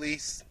corrupt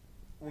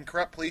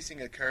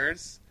policing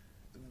occurs,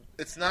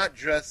 it's not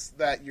just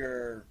that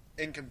you're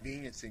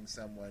inconveniencing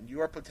someone.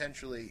 You are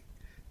potentially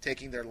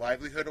taking their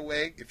livelihood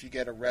away. If you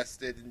get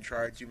arrested and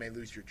charged, you may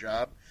lose your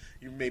job.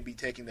 You may be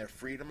taking their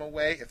freedom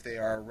away if they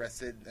are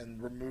arrested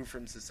and removed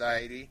from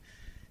society.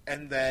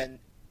 And then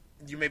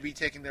you may be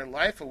taking their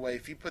life away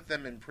if you put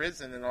them in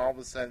prison and all of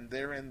a sudden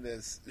they're in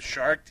this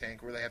shark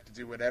tank where they have to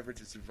do whatever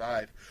to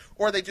survive.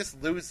 Or they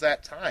just lose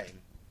that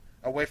time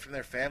away from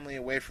their family,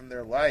 away from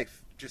their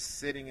life, just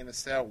sitting in a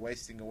cell,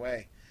 wasting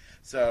away.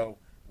 So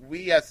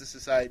we as a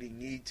society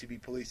need to be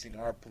policing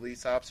our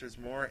police officers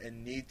more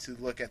and need to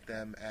look at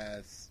them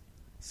as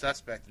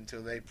suspect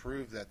until they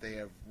prove that they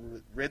have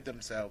rid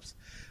themselves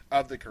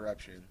of the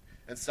corruption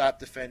and stop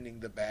defending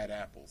the bad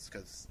apples,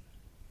 because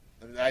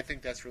I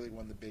think that's really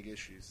one of the big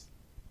issues.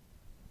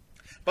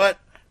 But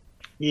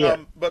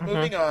Yeah.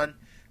 moving on,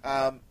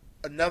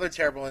 another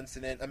terrible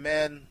incident. A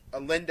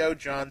Lindo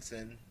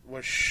Johnson,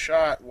 was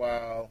shot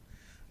while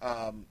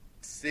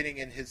sitting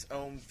in his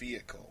own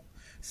vehicle.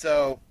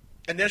 So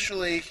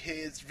initially,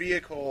 his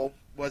vehicle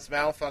was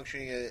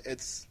malfunctioning.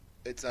 Its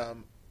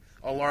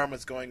alarm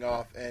was going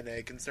off, and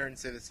a concerned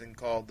citizen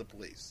called the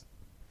police.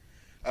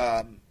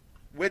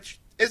 Which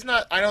is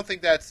not. I don't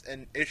think that's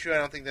an issue. I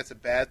don't think that's a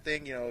bad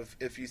thing. You know,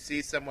 if you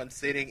see someone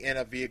sitting in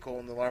a vehicle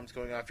and the alarm's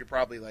going off, you're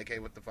probably like, "Hey,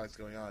 what the fuck's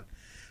going on?"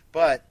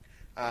 But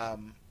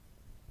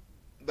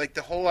like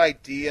the whole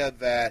idea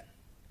that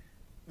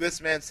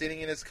this man sitting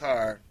in his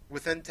car,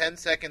 within 10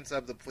 seconds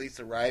of the police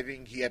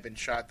arriving, he had been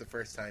shot the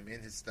first time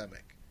in his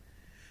stomach.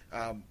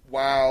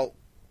 While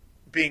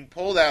being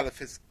pulled out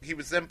of he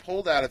was then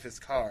pulled out of his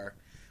car,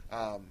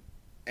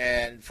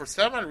 and for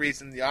some odd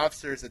reason, the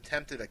officers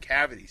attempted a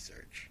cavity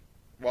search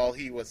while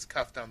he was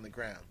cuffed on the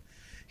ground.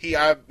 He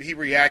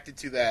reacted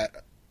to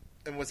that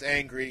and was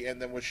angry,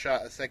 and then was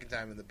shot a second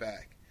time in the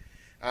back.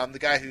 The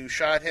guy who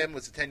shot him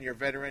was a 10-year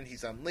veteran.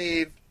 He's on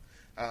leave.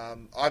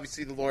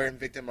 Obviously, the lawyer and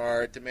victim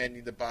are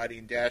demanding the body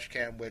and dash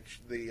cam,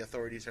 which the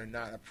authorities are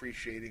not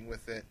appreciating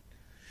with it.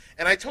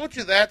 And I told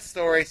you that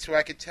story so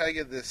I could tell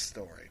you this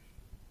story.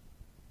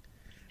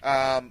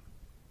 While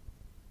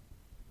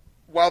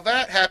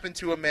that happened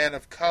to a man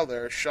of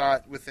color,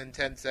 shot within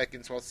 10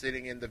 seconds while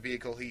sitting in the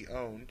vehicle he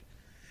owned,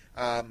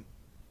 a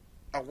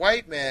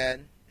white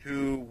man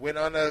who went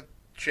on a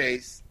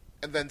chase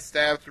and then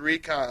stabbed three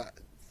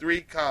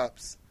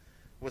cops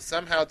was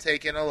somehow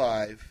taken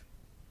alive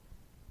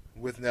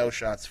with no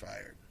shots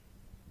fired.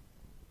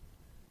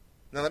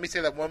 Now let me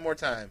say that one more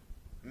time.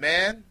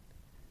 Man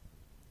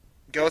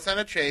goes on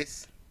a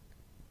chase.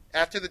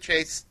 After the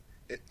chase,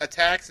 it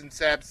attacks and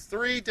stabs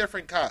 3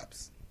 different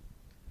cops.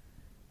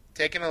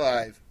 Taken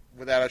alive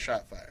without a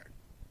shot fired.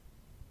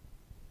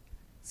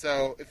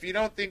 So if you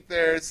don't think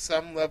there's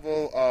some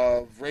level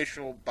of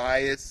racial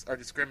bias or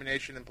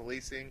discrimination in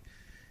policing,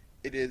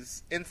 it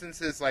is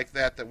instances like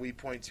that that we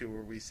point to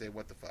where we say,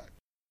 what the fuck?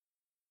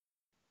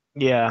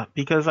 Yeah,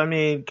 because I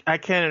mean, I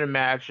can't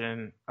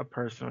imagine a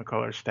person of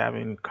color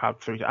stabbing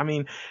cop three. I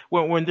mean,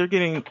 when they're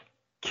getting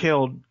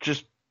killed,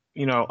 just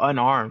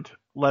unarmed,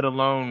 let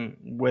alone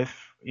with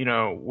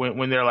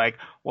when they're like,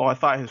 well, I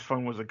thought his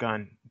phone was a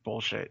gun.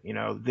 Bullshit.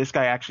 This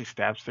guy actually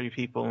stabs 3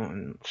 people,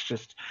 and it's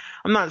just.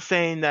 I'm not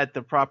saying that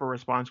the proper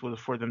response was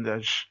for them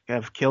to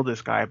have killed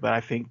this guy, but I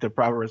think the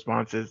proper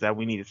response is that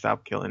we need to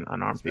stop killing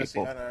unarmed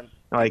Especially people. unarmed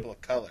Like, people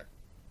of color.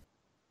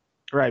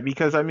 right,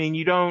 because I mean,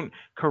 you don't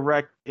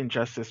correct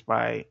injustice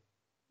by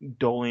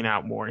doling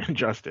out more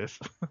injustice.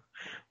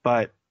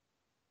 But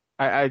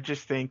I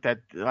just think that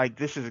like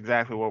this is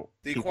exactly what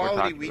The people are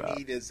equality talking we about.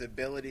 need is the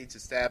ability to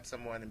stab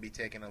someone and be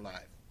taken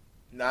alive,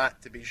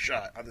 not to be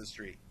shot on the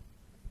street.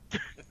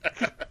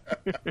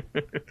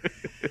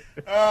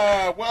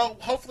 Well,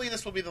 hopefully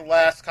this will be the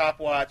last Cop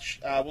Watch.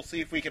 We'll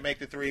see if we can make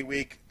the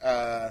 3-week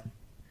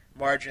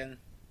margin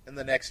in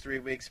the next 3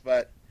 weeks.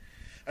 But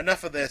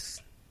enough of this.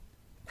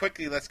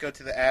 Quickly, let's go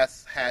to the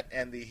Ass Hat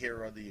and the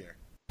Hero of the Year.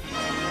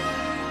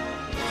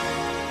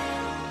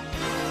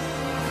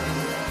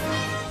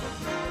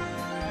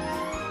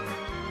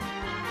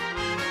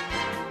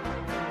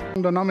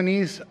 The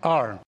nominees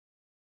are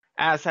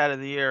Ass Hat of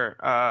the Year.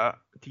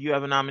 Do you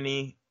have a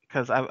nominee?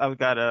 Because I've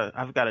got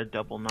a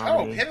double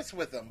nominee. Oh, hit us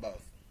with them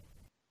both.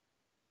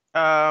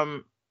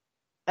 Um,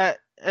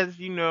 as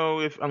you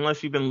know, if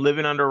unless you've been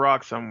living under a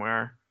rock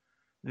somewhere,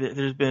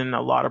 there's been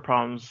a lot of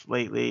problems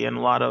lately and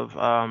a lot of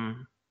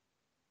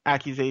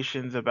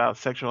accusations about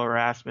sexual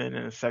harassment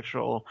and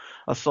sexual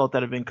assault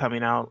that have been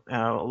coming out.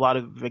 A lot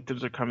of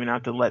victims are coming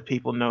out to let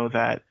people know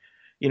that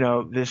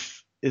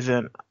this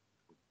isn't.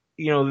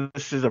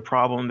 This is a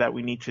problem that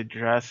we need to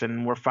address,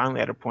 and we're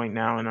finally at a point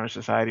now in our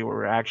society where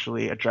we're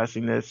actually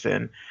addressing this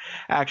and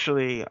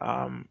actually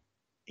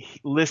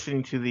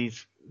listening to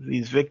these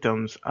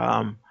victims.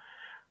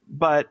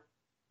 But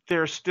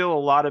there's still a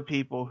lot of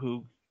people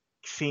who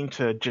seem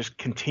to just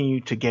continue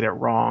to get it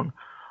wrong.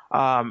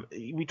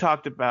 We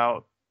talked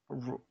about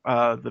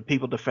the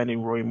people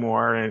defending Roy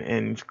Moore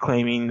and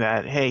claiming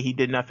that, hey, he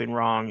did nothing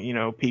wrong.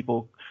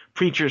 People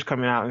preachers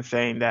coming out and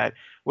saying that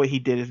what he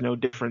did is no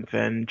different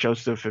than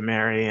Joseph and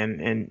Mary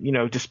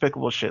and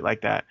despicable shit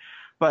like that.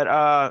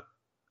 But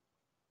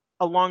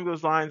along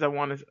those lines, I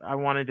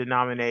wanted to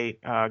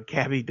nominate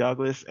Gabby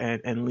Douglas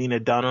and Lena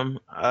Dunham.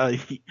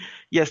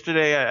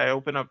 Yesterday, I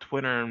opened up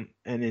Twitter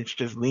and it's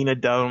just Lena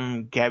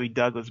Dunham, Gabby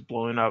Douglas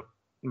blowing up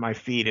my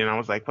feed, and I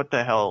was like, "What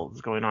the hell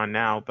is going on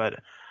now?" But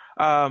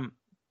um,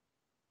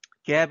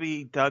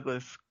 Gabby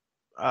Douglas,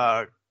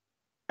 uh,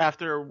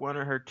 after one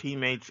of her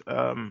teammates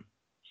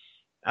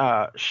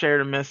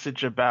shared a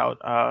message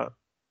about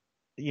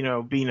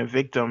being a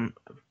victim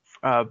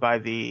by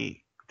the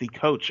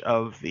coach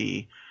of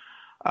the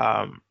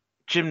um,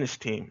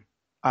 gymnast team.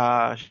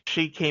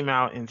 She came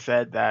out and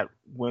said that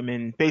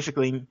women,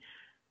 basically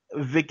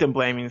victim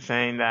blaming,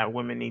 saying that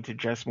women need to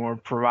dress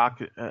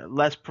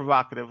less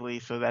provocatively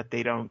so that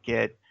they don't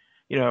get,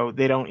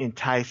 they don't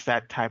entice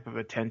that type of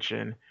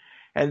attention.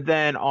 And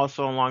then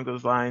also along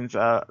those lines,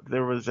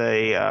 there was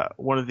a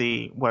one of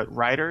the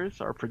writers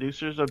or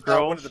producers of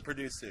One of the Girls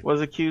producers. was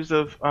accused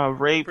of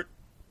rape Yeah,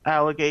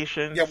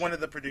 allegations. one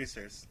of the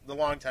producers, the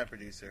longtime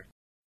producer.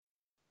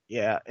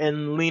 Yeah,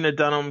 and Lena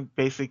Dunham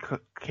basically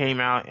came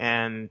out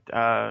and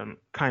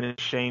kind of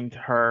shamed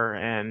her,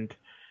 and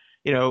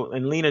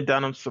and Lena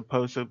Dunham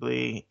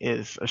supposedly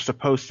is or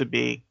supposed to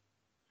be,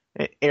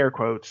 air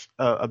quotes,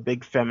 a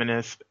big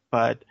feminist,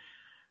 but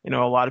a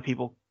lot of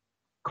people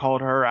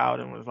called her out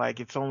and was like,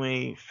 it's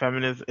only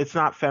feminism, it's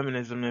not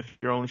feminism if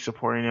you're only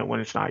supporting it when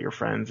it's not your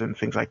friends and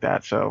things like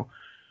that. So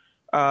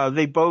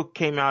they both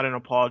came out and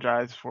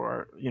apologized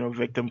for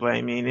victim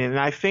blaming, and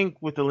I think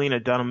with the Lena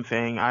Dunham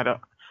thing, I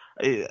don't.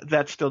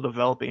 That's still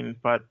developing,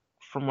 but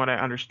from what I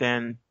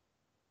understand,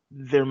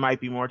 there might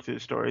be more to the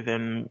story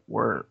than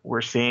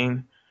we're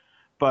seeing.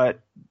 But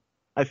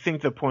I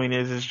think the point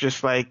is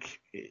just like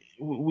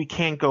we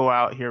can't go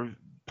out here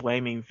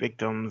blaming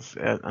victims,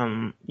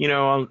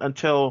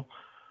 until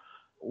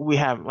we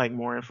have like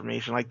more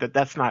information. Like that,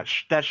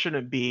 that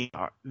shouldn't be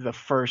the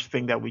first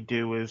thing that we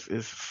do is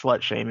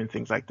slut shame and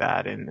things like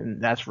that.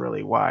 And that's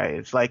really why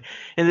it's like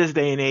in this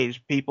day and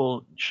age,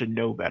 people should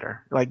know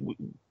better. Like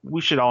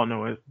we should all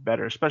know it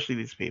better, especially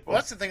these Well, people.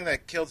 that's the thing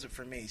that kills it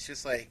for me. It's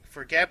just like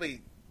for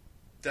Gabby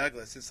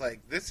Douglas, it's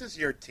like this is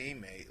your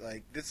teammate.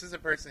 Like this is a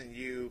person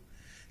you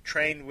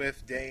trained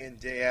with day in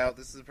day out.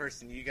 This is a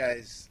person you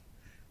guys,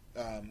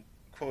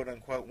 quote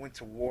unquote, went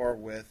to war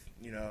with.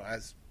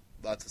 As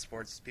lots of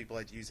sports people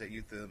like to use that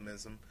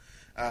euphemism.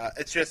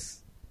 It's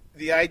just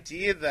the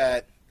idea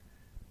that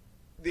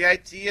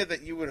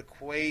you would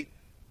equate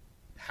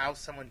how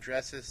someone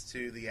dresses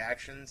to the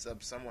actions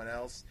of someone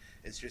else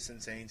is just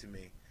insane to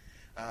me.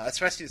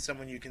 Especially as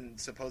someone you can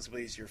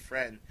supposedly is your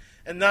friend,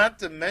 and not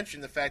to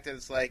mention the fact that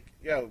it's like,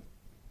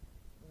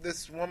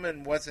 this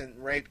woman wasn't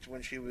raped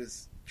when she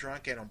was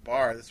drunk in a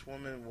bar. This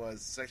woman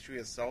was sexually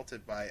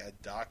assaulted by a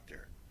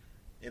doctor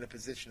in a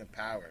position of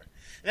power.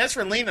 And as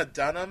for Lena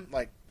Dunham,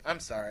 like, I'm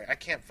sorry, I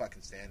can't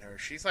fucking stand her.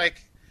 She's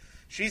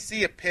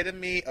the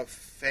epitome of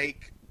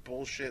fake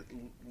bullshit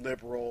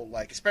liberal,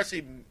 like,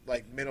 especially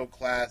like middle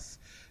class,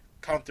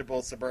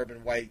 comfortable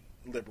suburban white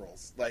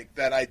liberals. Like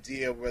that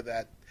idea where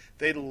that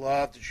they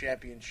love to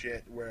champion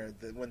shit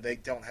when they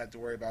don't have to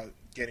worry about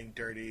getting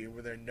dirty,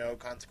 where there are no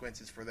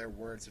consequences for their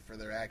words or for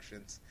their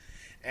actions.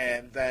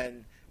 And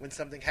then when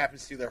something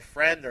happens to their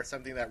friend or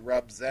something that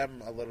rubs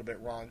them a little bit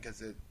wrong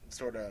because it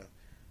sort of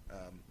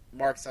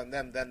marks on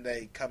them, then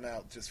they come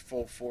out just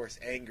full force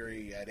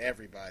angry at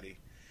everybody.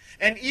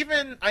 And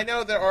even I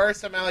know there are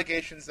some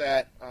allegations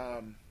that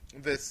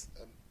this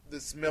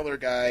Miller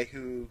guy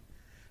who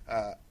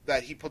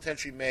that he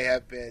potentially may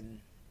have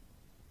been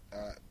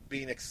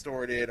being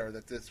extorted, or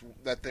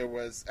that there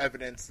was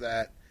evidence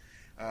that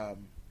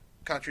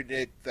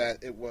contradict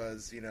that it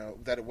was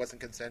that it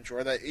wasn't consensual,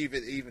 or that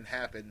even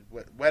happened,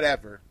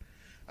 whatever.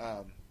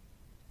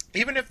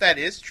 Even if that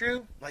is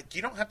true, like,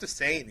 you don't have to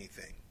say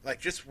anything. Like,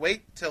 just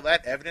wait till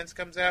that evidence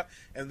comes out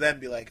and then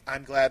be like,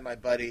 I'm glad my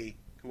buddy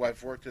who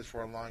I've worked with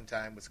for a long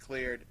time was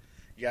cleared,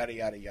 yada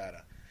yada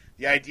yada.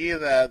 The idea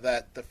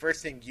that the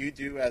first thing you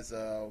do as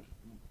a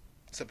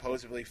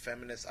supposedly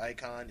feminist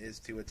icon is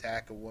to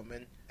attack a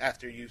woman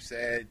after you've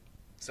said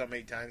so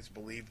many times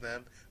believe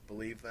them,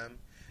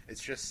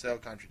 it's just so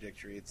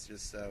contradictory. It's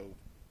just so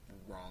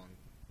wrong.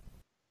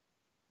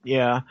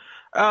 Yeah.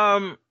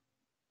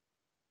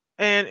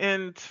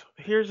 And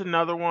here's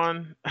another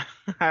one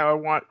I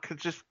want,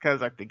 just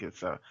because I think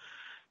it's a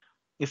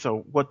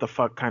what the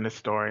fuck kind of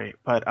story.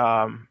 But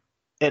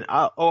an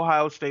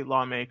Ohio State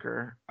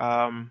lawmaker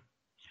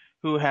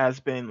who has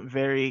been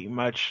very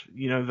much,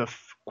 the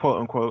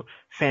quote unquote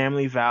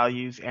family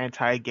values,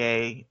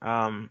 anti-gay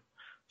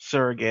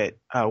surrogate,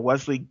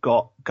 Wesley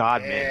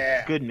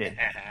Yeah. Goodman.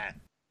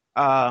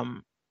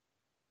 Um,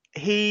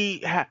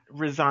 he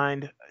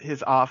resigned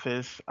his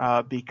office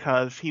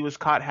because he was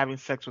caught having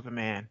sex with a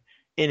man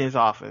in his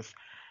office.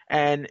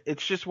 And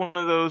it's just one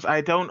of those, I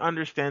don't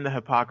understand the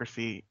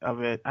hypocrisy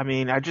of it. I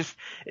mean,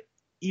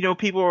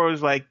 people are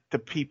always like the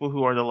people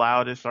who are the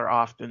loudest are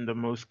often the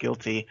most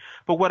guilty.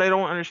 But what I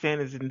don't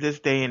understand is in this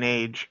day and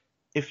age,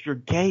 if you're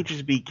gay,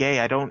 just be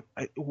gay.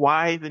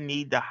 Why the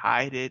need to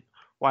hide it?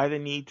 Why the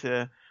need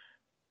to,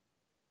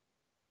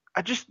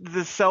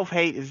 the self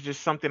hate is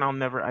just something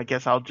I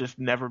guess I'll just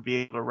never be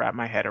able to wrap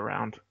my head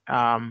around.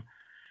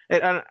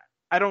 It,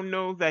 I don't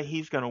know that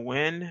he's going to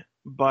win,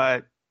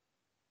 but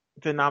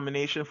the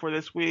nomination for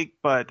this week,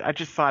 but I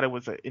just thought it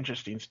was an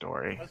interesting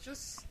story.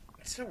 It's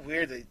so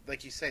weird that,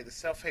 like you say, the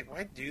self hate.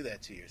 Why do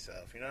that to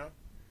yourself?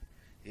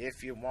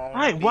 If you want to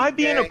Right. Why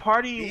be be in a gay,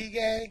 party be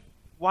gay.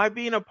 why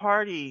be in a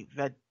party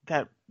that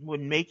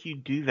would make you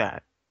do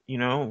that?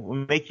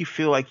 Would make you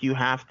feel like you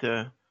have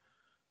to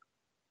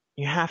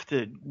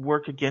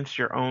work against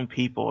your own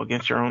people,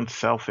 against your own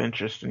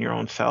self-interest and your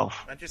own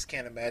self. I just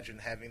can't imagine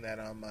having that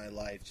on my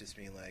life. Just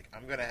being like,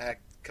 I'm gonna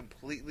act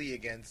completely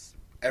against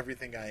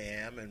everything I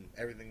am and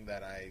everything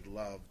that I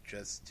love,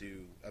 just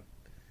to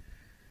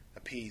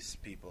appease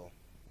people.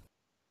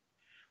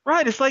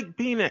 Right, it's like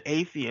being an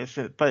atheist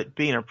but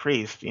being a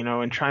priest,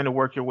 and trying to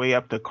work your way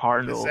up to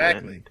cardinal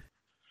Exactly.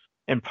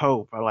 and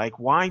pope. Like,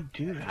 why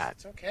do that?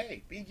 It's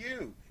okay. Be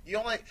you. You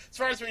only, as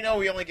far as we know,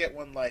 we only get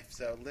one life.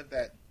 So live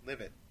it,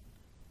 live.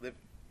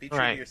 Be true to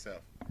Right.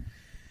 yourself.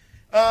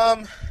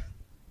 Um.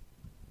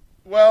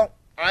 Well,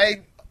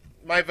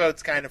 my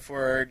vote's kind of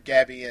for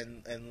Gabby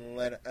and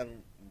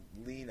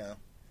Lena.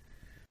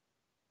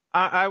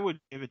 I would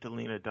give it to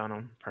Lena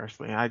Dunham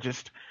personally.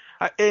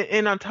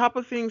 And on top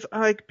of things,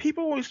 like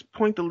people always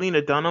point to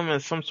Lena Dunham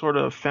as some sort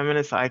of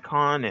feminist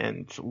icon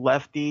and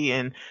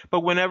lefty,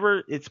 but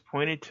whenever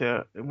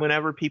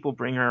people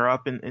bring her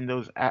up in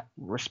those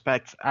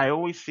respects, I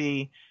always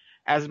see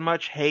as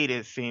much hate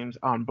it seems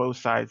on both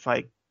sides.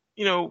 Like,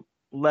 you know,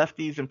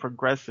 lefties and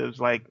progressives,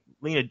 like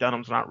Lena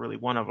Dunham's not really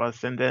one of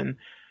us, and then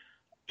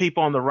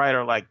people on the right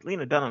are like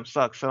Lena Dunham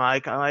sucks. So I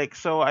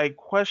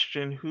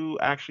question who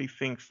actually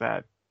thinks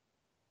that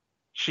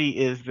she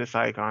is this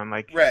icon.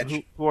 Like,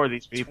 Reg, who are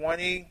these people?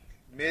 20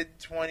 mid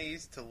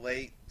 20s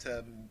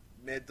to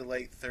mid to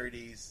late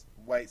 30s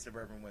white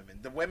suburban women.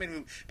 The women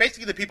who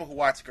basically the people who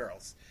watch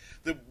girls,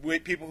 the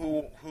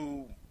people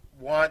who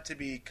want to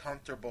be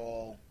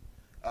comfortable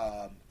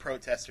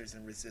protesters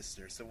and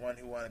resistors. The one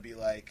who want to be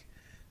like,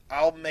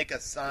 I'll make a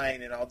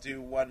sign and I'll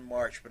do one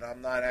march, but I'm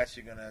not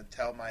actually going to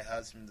tell my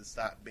husband to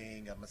stop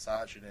being a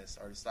misogynist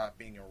or to stop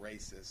being a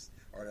racist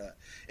or to.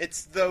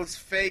 It's those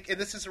fake,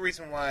 and this is the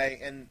reason why.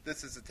 And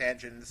this is a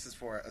tangent. This is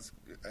for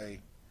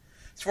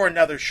it's for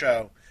another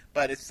show,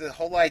 but it's the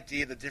whole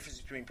idea, the difference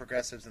between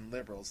progressives and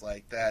liberals,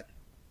 like that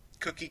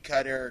cookie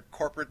cutter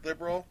corporate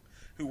liberal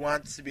who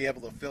wants to be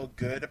able to feel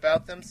good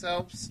about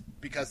themselves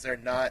because they're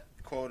not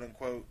quote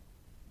unquote,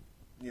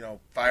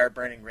 fire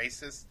burning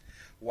racist,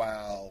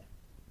 while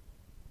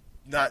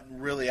not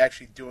really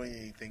actually doing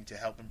anything to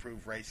help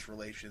improve race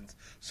relations,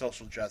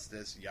 social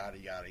justice, yada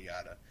yada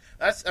yada.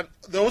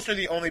 Those are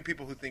the only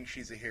people who think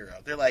she's a hero.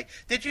 They're like,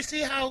 did you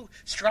see how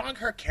strong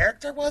her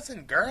character was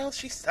in Girls?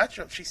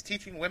 She's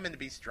teaching women to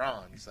be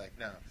strong. It's like,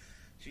 no,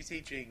 she's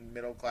teaching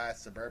middle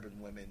class suburban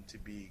women to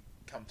be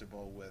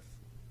comfortable with.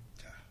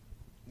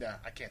 No,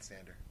 I can't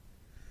stand her.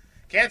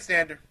 Can't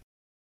stand her.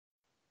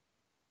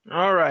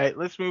 All right,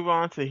 let's move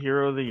on to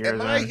Hero of the Year And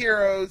my then.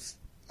 heroes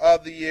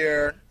of the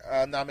year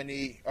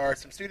nominee are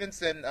some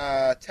students in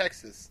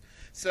Texas.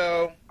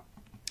 So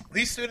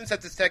these students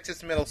at this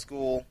Texas middle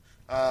school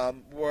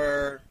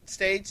were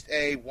staged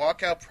a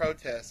walkout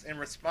protest in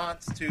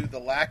response to the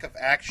lack of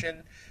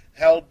action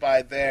held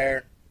by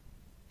their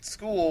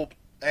school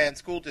and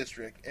school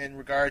district in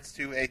regards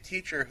to a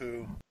teacher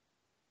who,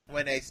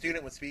 when a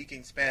student was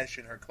speaking Spanish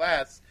in her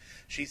class,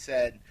 she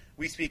said,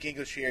 "We speak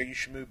English here, you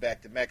should move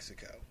back to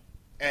Mexico."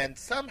 And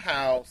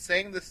somehow,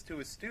 saying this to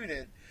a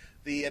student,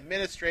 the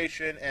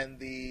administration and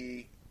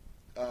the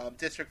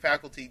district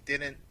faculty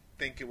didn't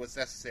think it was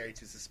necessary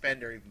to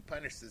suspend or even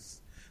punish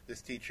this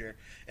teacher,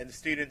 and the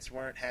students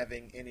weren't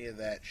having any of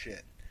that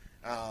shit.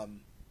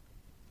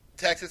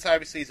 Texas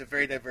obviously is a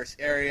very diverse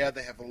area.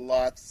 They have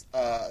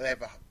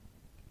a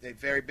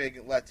very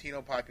big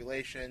Latino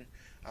population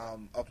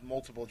of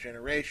multiple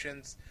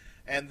generations,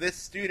 and this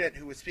student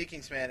who was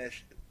speaking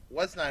Spanish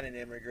was not an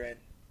immigrant,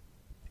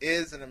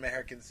 is an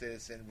American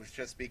citizen, was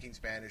just speaking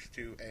Spanish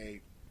to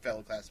a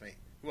fellow classmate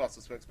who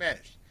also spoke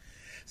Spanish.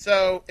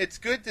 So it's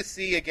good to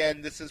see,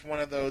 again, this is one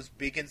of those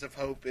beacons of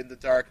hope in the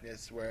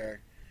darkness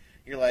where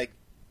you're like,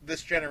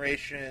 this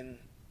generation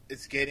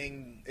is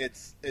getting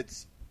its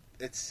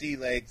sea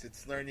legs,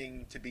 it's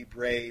learning to be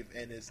brave,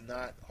 and is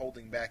not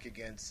holding back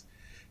against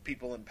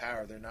people in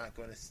power. They're not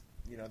going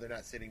to, they're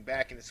not sitting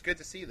back, and it's good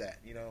to see that.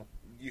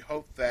 You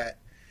hope that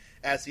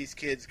as these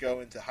kids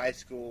go into high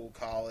school,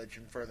 college,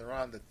 and further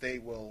on, that they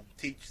will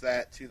teach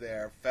that to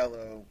their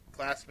fellow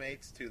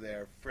classmates, to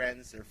their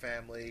friends, their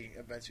family,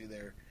 eventually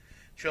their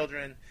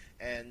children,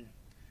 and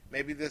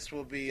maybe this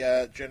will be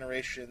a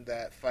generation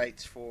that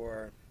fights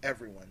for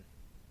everyone,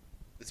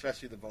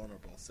 especially the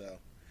vulnerable. So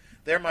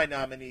they're my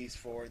nominees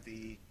for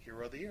the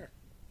Hero of the Year.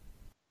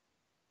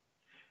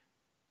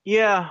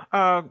 Yeah,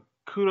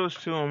 kudos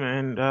to him,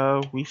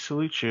 and we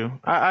salute you.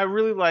 I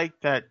really like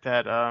that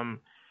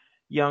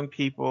young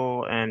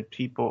people and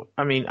people,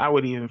 I mean, I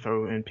would even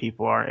throw in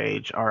people our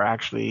age are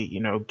actually,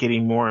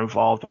 getting more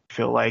involved. I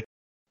feel like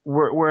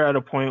we're at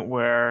a point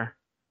where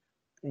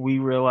we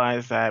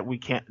realize that we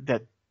can't,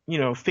 that,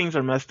 things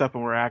are messed up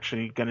and we're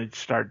actually going to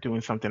start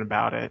doing something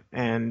about it.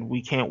 And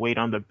we can't wait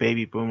on the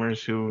baby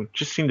boomers who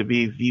just seem to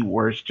be the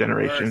worst The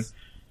generation worst.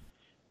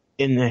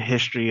 in the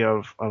history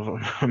of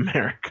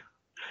America.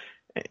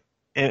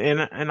 And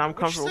I'm Which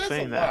comfortable says a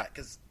saying that. lot,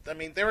 because, I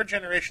mean, there were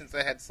generations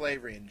that had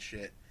slavery and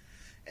shit.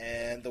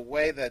 And the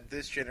way that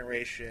this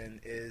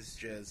generation is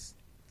just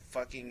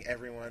fucking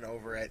everyone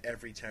over at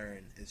every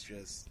turn is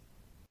just.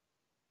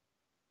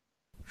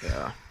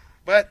 Yeah.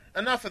 But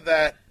enough of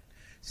that.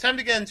 It's time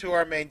to get into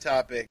our main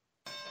topic.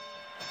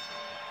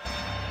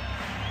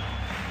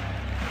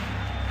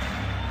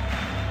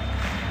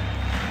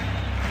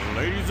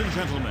 Ladies and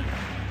gentlemen,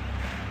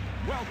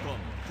 welcome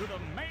to the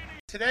main.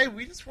 Today,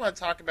 we just want to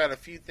talk about a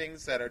few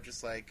things that are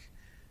just like,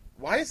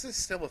 why is this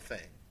still a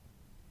thing?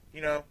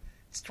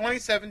 It's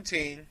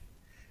 2017,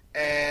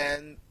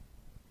 and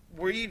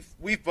we've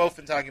both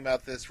been talking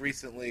about this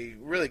recently,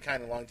 really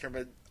kind of long term,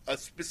 but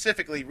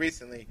specifically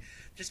recently,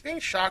 just being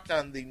shocked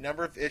on the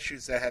number of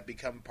issues that have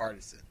become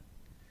partisan.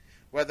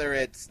 Whether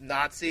it's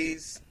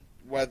Nazis,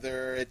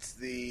 whether it's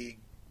the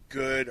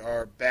good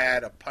or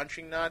bad of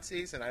punching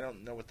Nazis, and I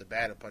don't know what the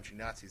bad of punching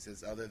Nazis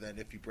is other than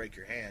if you break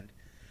your hand.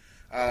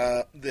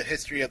 The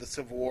history of the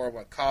Civil War,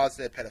 what caused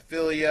it,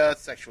 pedophilia,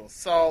 sexual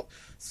assault.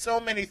 So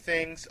many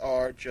things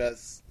are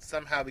just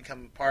somehow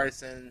becoming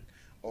partisan,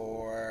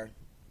 or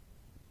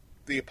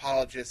the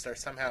apologists are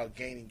somehow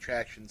gaining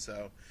traction.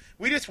 So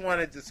we just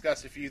want to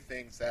discuss a few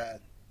things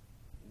that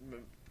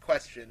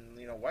question,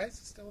 why is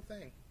this still a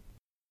thing?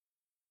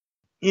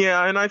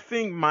 Yeah, and I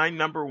think my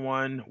number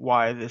one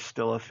why this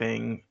still a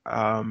thing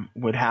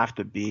would have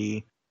to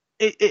be,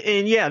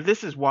 and yeah,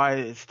 this is why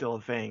it's still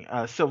a thing.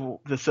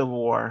 The Civil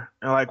War.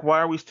 And, like, why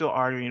are we still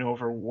arguing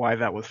over why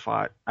that was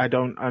fought? I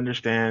don't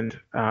understand.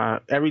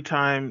 Every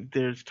time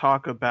there's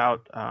talk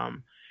about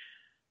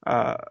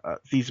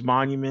these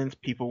monuments,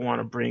 people want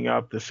to bring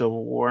up the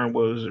Civil War and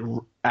what it was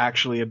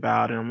actually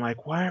about, and I'm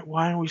like, why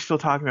are we still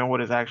talking about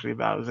what it's actually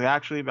about? Is it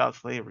actually about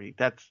slavery?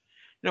 That's,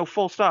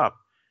 full stop.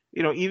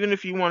 Even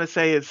if you want to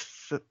say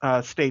it's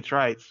states'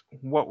 rights,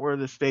 what were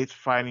the states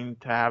fighting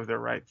to have their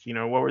rights?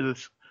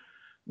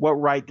 What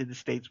right did the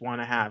states want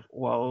to have?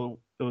 Well,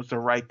 it was the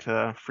right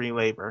to free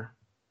labor,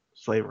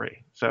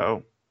 slavery.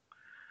 So,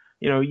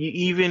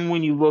 even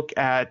when you look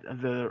at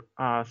the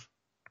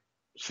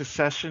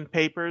secession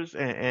papers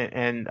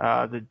and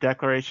the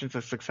declarations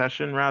of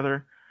succession,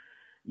 rather,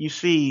 you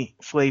see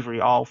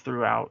slavery all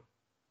throughout.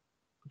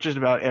 Just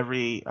about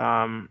every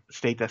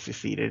state that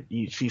seceded,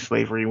 you see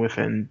slavery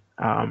within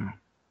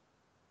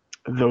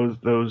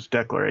those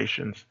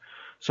declarations.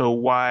 So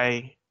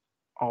why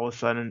all of a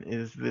sudden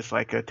is this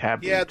like a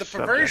taboo Yeah, the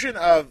subject? perversion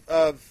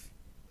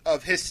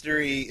of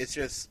history is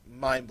just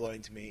mind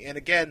blowing to me. And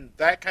again,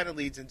 that kind of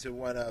leads into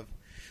one of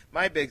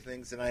my big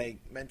things, and I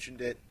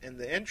mentioned it in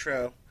the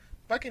intro: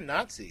 fucking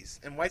Nazis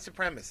and white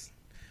supremacists.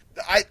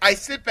 I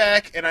sit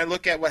back and I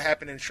look at what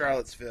happened in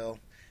Charlottesville,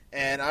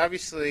 and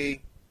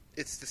obviously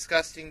it's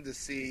disgusting to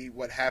see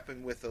what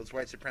happened with those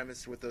white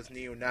supremacists, with those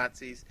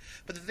neo-Nazis.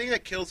 But the thing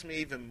that kills me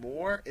even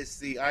more is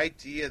the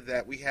idea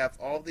that we have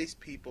all these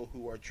people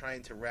who are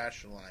trying to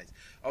rationalize.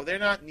 Oh, they're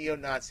not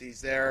neo-Nazis.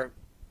 They're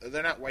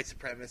not white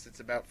supremacists. It's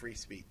about free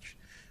speech.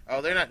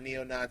 Oh, they're not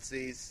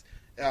neo-Nazis.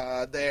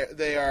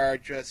 They are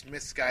just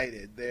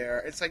misguided.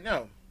 It's like,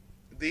 no,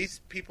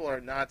 these people are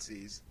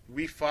Nazis.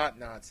 We fought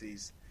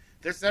Nazis.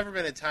 There's never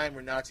been a time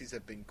where Nazis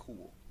have been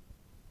cool.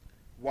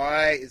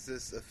 Why is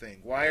this a thing?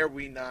 Why are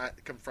we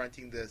not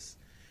confronting this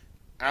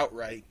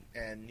outright?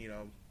 And,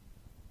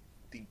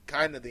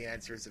 the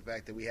answer is the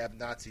fact that we have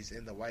Nazis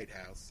in the White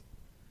House.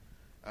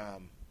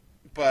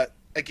 But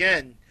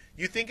again,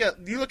 you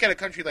look at a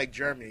country like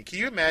Germany. Can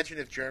you imagine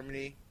if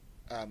Germany,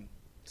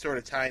 sort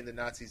of tying the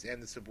Nazis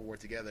and the Civil War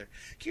together,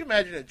 can you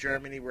imagine if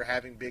Germany were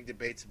having big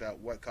debates about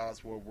what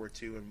caused World War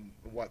II and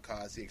what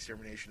caused the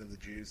extermination of the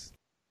Jews?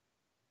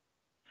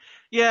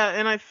 Yeah,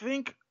 and I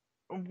think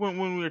when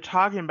we were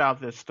talking about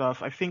this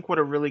stuff, I think what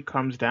it really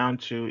comes down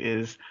to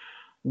is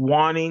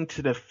wanting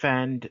to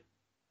defend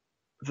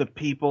the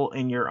people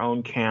in your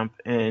own camp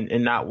and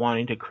not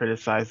wanting to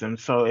criticize them.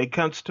 So it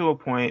comes to a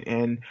point,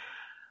 and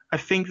I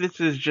think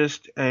this is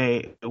just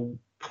a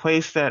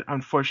place that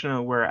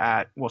unfortunately we're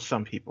at, well,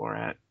 some people are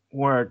at,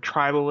 where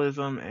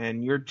tribalism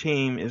and your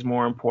team is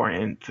more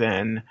important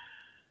than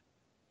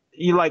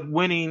you, like,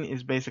 winning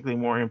is basically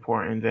more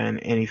important than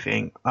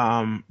anything.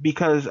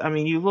 Because I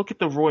mean, you look at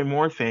the Roy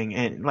Moore thing,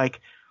 and, like,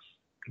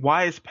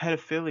 why is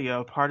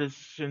pedophilia a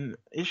partisan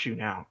issue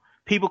now?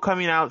 People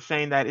coming out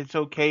saying that it's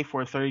okay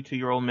for a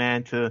 32-year-old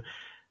man to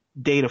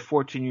date a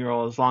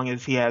 14-year-old as long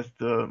as he has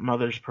the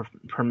mother's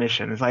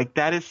permission. It's like,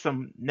 that is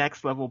some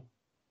next level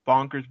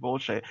bonkers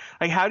bullshit.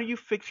 Like, how do you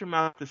fix your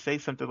mouth to say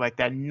something like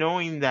that,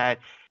 knowing that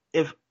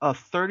if a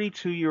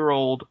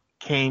 32-year-old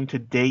came to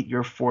date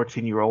your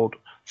 14-year-old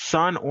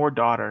son or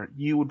daughter,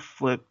 you would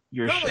flip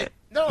your shit.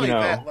 Not You only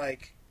know? that,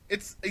 like,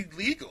 it's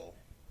illegal.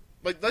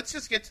 Like, let's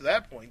just get to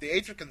that point. The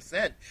age of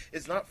consent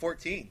is not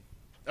 14.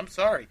 I'm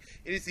sorry.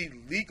 It is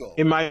illegal.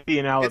 It might be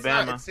in It's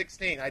Alabama. not. It's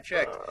 16. I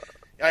checked.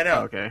 I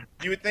know. Okay.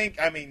 You would think,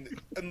 I mean,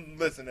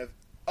 listen, if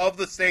of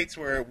the states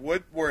where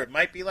it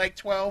might be like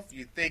 12,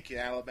 you'd think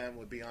Alabama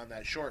would be on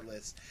that short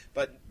list,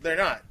 but they're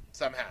not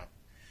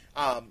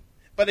somehow.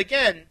 But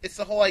again, it's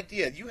the whole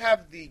idea. You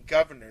have the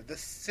governor, the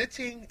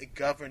sitting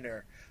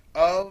governor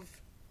of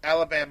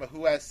Alabama,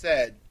 who has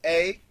said,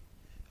 A,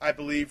 I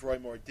believe Roy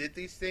Moore did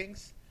these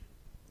things,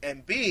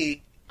 and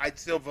B, I'd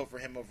still vote for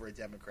him over a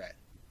Democrat.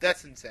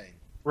 That's insane.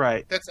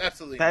 Right. That's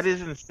absolutely That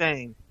insane. is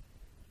insane.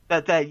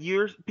 That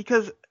years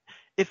because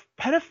if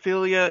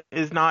pedophilia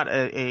is not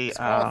a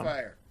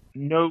Disqualifier.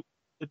 no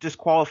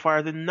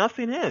disqualifier, then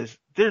nothing is.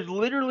 There's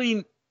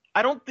literally,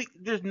 I don't think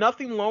there's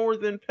nothing lower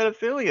than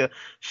pedophilia,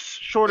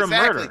 short of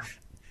murder.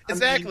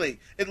 Exactly. I mean,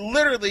 It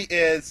literally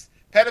is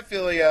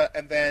pedophilia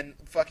and then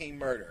fucking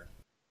murder.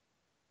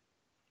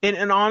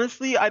 and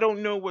honestly, I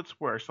don't know what's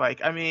worse.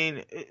 Like, I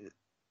mean,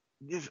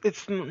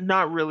 it's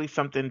not really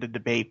something to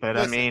debate, but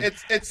Listen, I mean,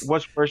 it's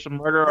what's worse, a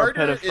murder or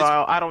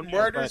pedophile? I don't know.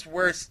 Murder's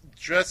worse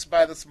just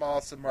by the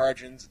smallest of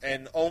margins,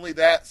 and only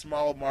that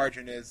small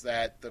margin is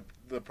that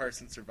the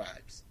person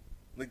survives.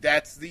 Like,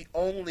 that's the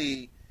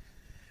only.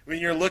 When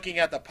you're looking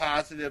at the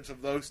positives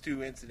of those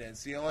two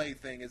incidents, the only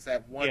thing is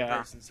that one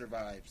person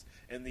survives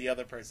and the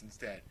other person's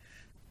dead.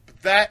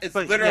 But that is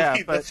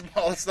literally the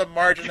smallest of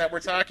margin that we're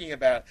talking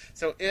about.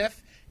 So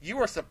if you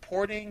are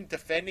supporting,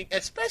 defending,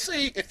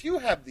 especially if you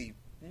have the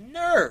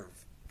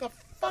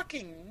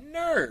fucking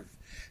nerve,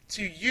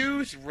 to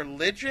use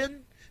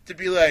religion to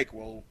be like,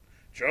 well,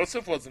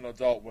 Joseph was an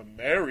adult when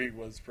Mary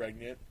was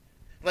pregnant.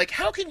 Like,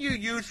 how can you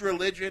use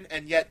religion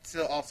and yet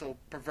still also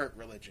pervert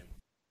religion?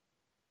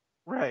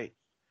 Right.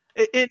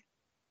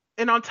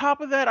 And on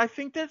top of that, I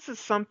think this is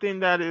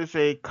something that is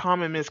a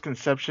common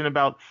misconception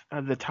about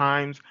the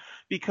times,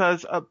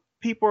 because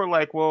people are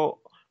like,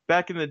 well,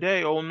 back in the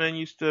day, old men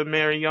used to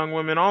marry young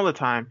women all the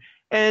time.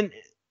 And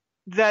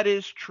that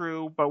is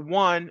true, but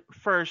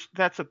first,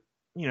 that's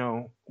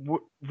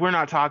we're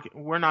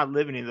not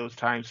living in those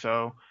times,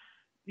 so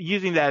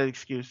using that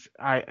excuse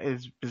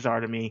is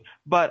bizarre to me.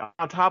 But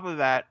on top of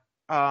that,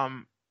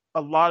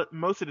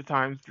 most of the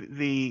times,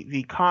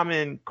 the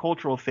common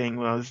cultural thing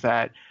was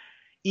that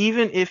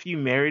even if you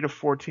married a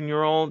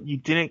 14-year-old, you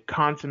didn't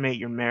consummate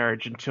your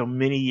marriage until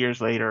many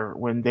years later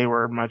when they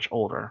were much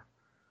older.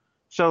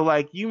 So,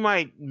 like, you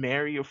might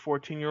marry a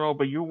 14-year-old,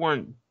 but you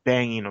weren't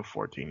banging a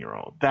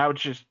 14-year-old.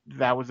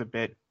 That was a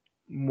bit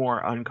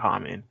more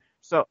uncommon.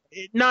 So,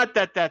 not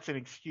that that's an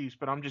excuse,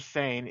 but I'm just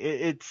saying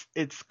it's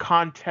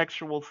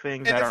contextual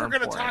things and that if are we're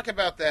going to important. talk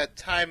about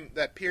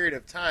that period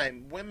of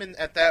time, women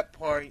at that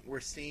point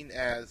were seen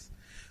as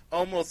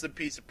almost a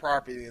piece of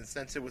property, and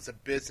since it was a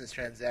business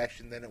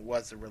transaction than it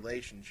was a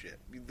relationship.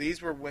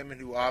 These were women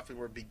who often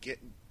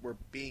were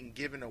being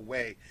given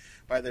away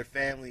by their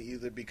family,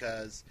 either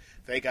because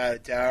they got a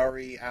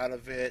dowry out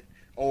of it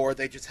or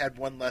they just had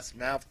one less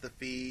mouth to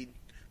feed.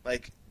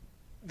 Like,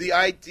 the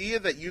idea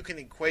that you can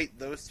equate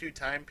those two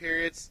time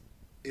periods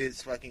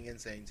is fucking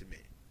insane to me.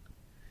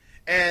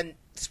 And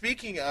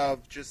speaking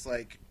of just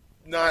like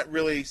not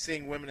really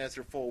seeing women as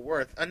their full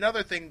worth,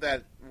 another thing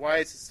that why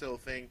is it still a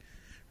thing?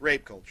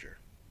 Rape culture.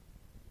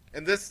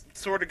 And this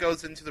sort of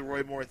goes into the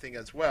Roy Moore thing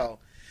as well.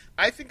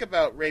 I think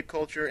about rape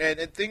culture, and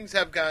things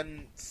have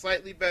gotten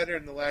slightly better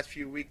in the last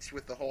few weeks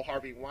with the whole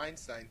Harvey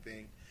Weinstein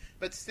thing.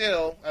 But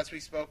still, as we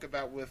spoke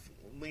about with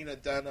Lena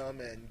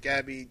Dunham and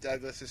Gabby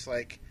Douglas, it's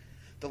like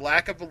the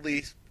lack of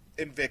belief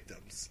in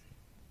victims,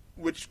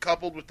 which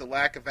coupled with the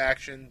lack of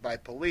action by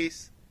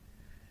police,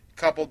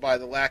 coupled by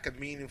the lack of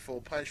meaningful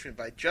punishment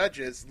by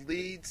judges,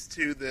 leads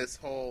to this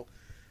whole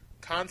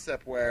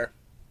concept where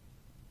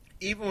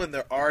even when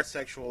there are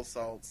sexual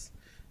assaults,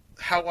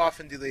 how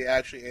often do they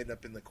actually end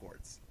up in the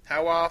courts?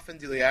 How often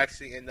do they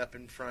actually end up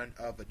in front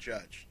of a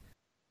judge?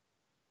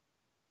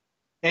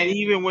 And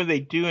even when they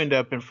do end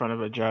up in front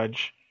of a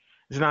judge,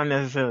 it's not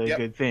necessarily a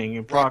good thing.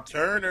 And Brock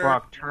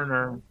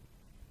Turner,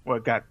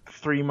 what, got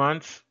 3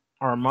 months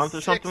or a month or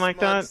something like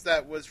 6 months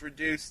that was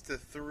reduced to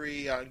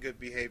 3 on good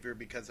behavior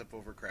because of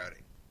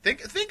overcrowding.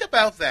 Think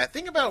about that.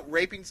 Think about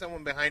raping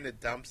someone behind a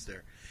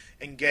dumpster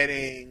and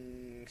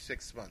getting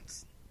 6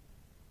 months.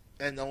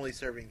 And only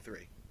serving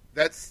 3.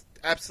 That's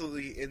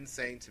absolutely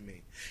insane to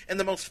me. And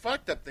the most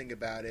fucked up thing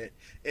about it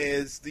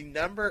is the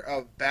number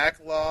of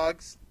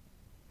backlogs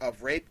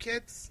of rape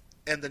kits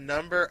and the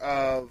number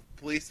of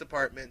police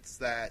departments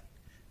that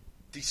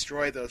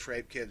destroy those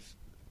rape kits,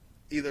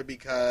 either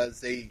because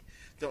they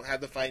don't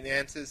have the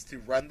finances to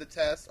run the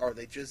test or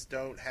they just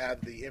don't have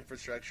the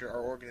infrastructure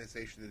or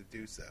organization to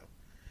do so.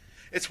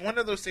 It's one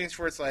of those things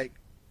where it's like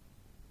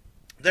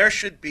there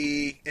should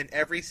be in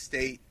every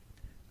state,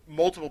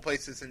 multiple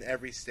places in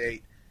every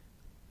state,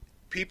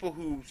 people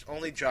whose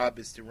only job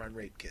is to run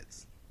rape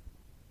kits.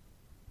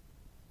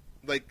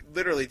 Like,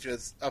 literally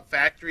just a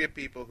factory of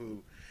people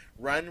who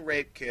run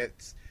rape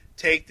kits,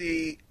 take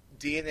the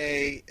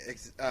DNA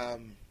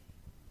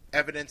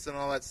evidence and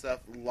all that stuff,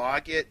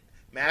 log it,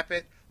 map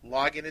it,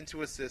 log it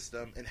into a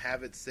system, and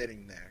have it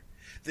sitting there.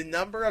 The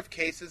number of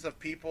cases of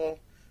people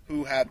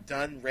who have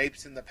done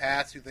rapes in the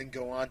past who then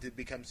go on to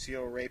become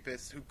serial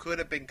rapists who could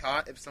have been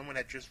caught if someone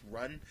had just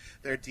run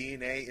their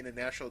DNA in a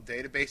national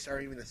database or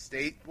even a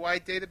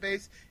statewide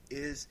database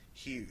is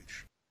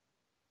huge.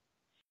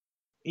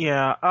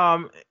 Yeah.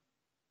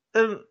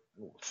 And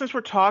since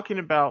we're talking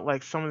about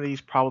like some of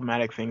these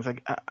problematic things,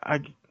 like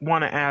I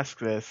want to ask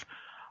this.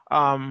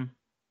 Um,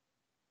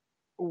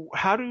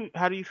 how do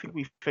you think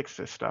we fix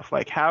this stuff?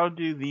 Like, how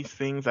do these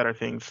things that are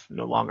things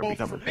no longer Well,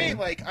 become for a me, thing?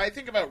 like, I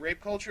think about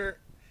rape culture.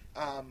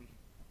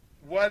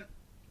 What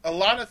a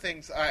lot of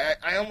things,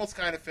 I almost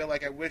kind of feel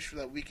like I wish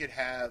that we could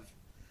have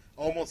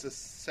almost a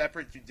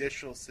separate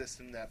judicial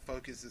system that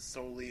focuses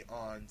solely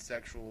on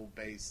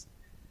sexual-based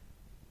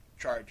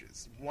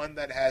charges. One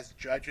that has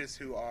judges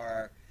who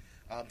are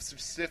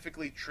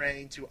specifically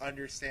trained to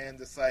understand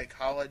the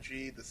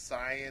psychology, the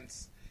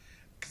science.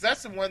 Because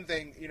that's the one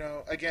thing,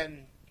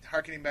 again,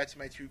 harkening back to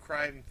my true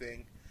crime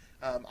thing,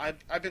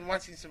 I've been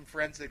watching some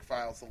forensic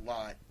files a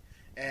lot,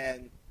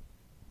 and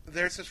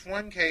there's this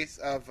one case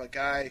of a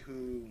guy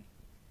who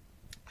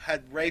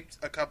had raped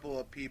a couple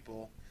of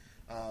people,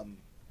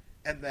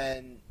 and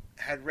then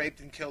had raped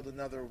and killed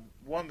another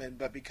woman,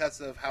 but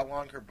because of how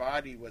long her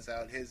body was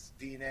out, his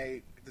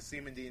DNA, the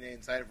semen DNA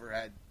inside of her,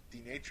 had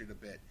denatured a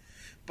bit.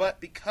 But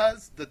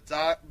because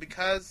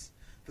because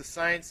the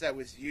science that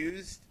was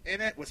used in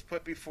it was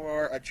put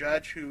before a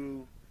judge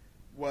who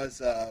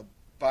was a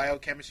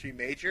biochemistry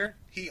major,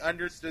 he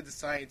understood the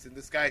science, and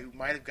this guy who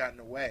might have gotten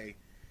away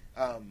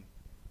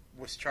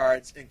was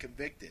charged and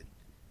convicted.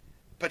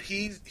 But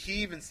he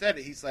even said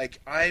it. He's like,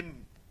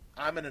 I'm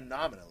an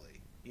anomaly.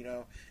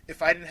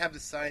 If I didn't have the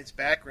science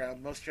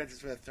background, most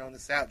judges would have thrown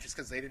this out just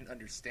because they didn't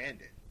understand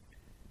it.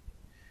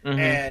 Mm-hmm.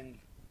 And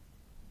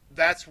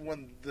that's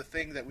the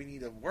thing that we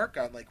need to work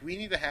on. Like, we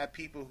need to have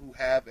people who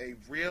have a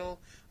real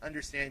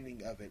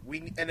understanding of it.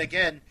 And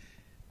again,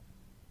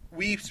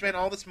 we spent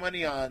all this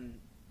money on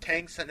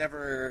tanks that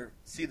never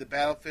see the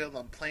battlefield,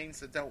 on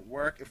planes that don't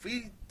work. If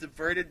we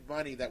diverted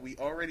money that we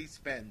already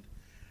spend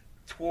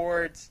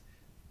towards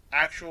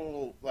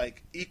actual,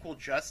 like, equal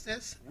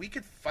justice, we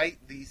could fight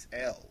these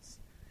ills.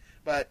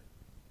 But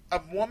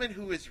a woman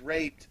who is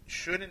raped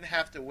shouldn't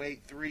have to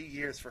wait 3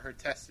 years for her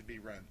test to be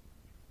run.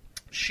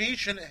 She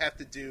shouldn't have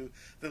to do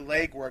the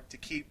legwork to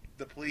keep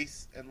the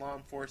police and law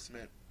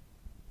enforcement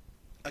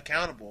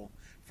accountable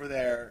for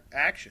their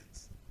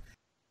actions.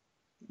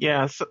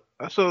 Yeah.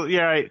 So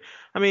yeah.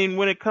 I mean,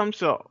 when it comes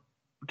to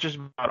just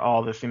about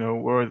all this,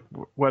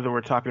 whether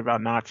we're talking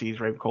about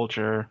Nazis, rape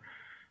culture,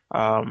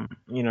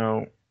 you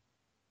know,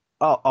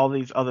 all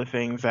these other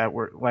things that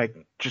we're like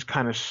just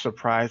kind of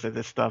surprised that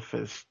this stuff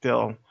is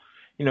still,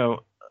 you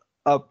know,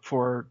 up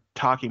for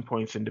talking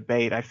points and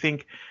debate. I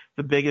think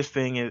the biggest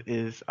thing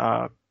is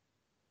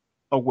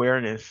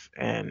awareness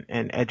and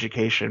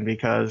education,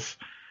 because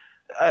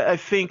I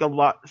think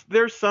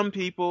there's some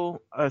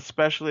people,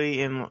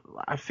 especially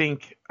I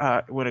think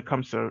when it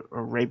comes to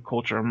rape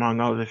culture, among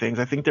other things,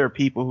 I think there are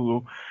people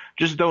who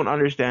just don't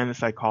understand the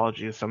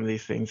psychology of some of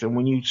these things. And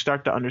when you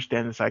start to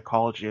understand the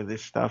psychology of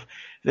this stuff,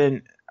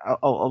 then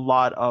a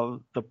lot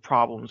of the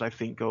problems, I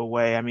think, go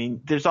away. I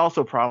mean, there's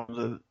also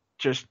problems of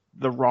just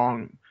the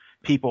wrong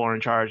people are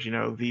in charge.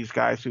 These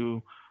guys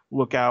who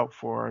look out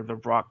for the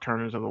Brock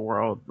Turners of the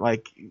world.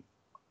 Like,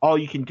 all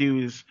you can do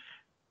is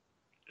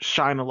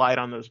shine a light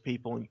on those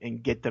people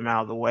and get them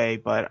out of the way.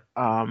 But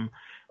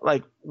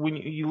like when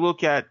you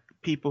look at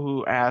people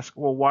who ask,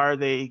 well, why are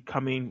they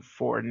coming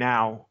forward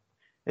now?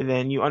 And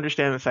then you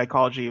understand the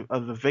psychology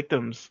of the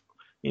victims,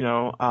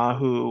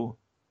 who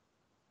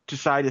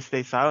decide to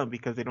stay silent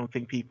because they don't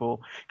think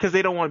because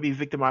they don't want to be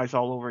victimized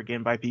all over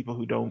again by people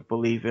who don't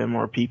believe them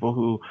or people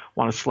who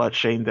want to slut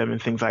shame them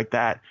and things like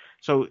that.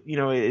 So,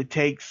 it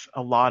takes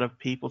a lot of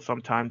people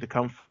sometime to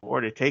come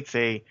forward. It takes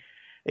a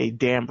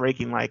dam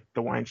breaking like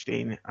the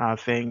Weinstein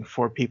thing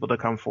for people to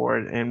come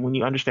forward. And when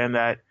you understand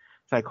that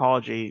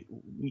psychology,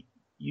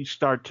 you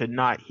start to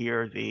not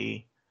hear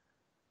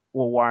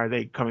well, why are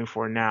they coming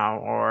forward now?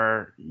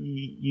 Or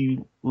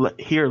you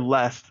hear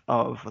less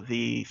of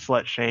the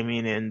slut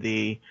shaming and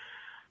the,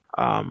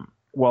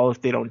 well,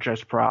 if they don't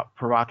dress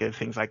provocative,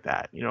 things like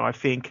that. I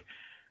think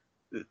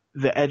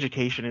the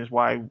education is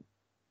why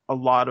a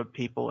lot of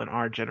people in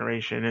our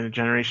generation and the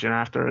generation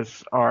after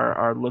us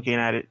are looking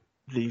at it,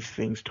 these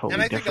things totally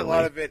And I think differently. a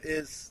lot of it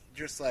is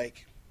just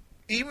like,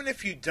 even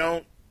if you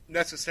don't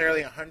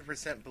necessarily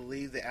 100%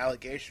 believe the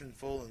allegation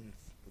full and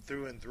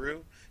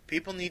through,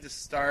 people need to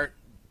start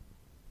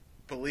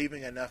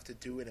believing enough to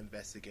do an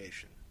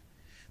investigation.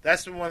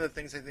 That's one of the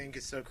things I think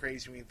is so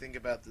crazy when you think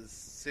about the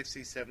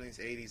 60s, 70s,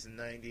 80s, and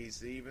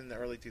 90s, even the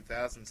early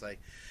 2000s. Like,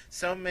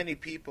 so many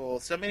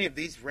of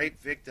these rape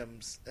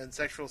victims and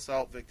sexual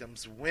assault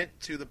victims went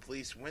to the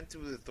police, went to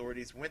the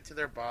authorities, went to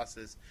their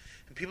bosses,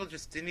 and people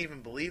just didn't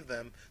even believe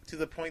them, to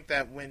the point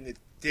that when it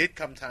did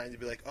come time to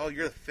be like, oh,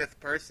 you're the fifth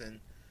person,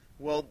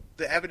 well,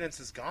 the evidence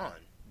is gone.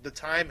 The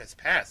time has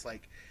passed.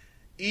 Like,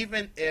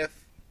 even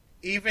if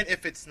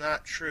it's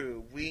not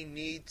true, we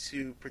need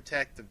to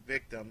protect the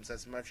victims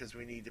as much as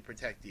we need to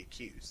protect the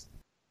accused.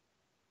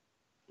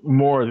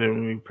 more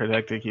than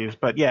reproductive use.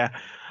 But yeah,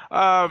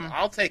 um,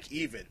 I'll take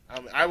even.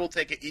 I will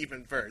take it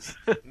even first,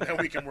 and then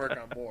we can work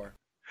on more.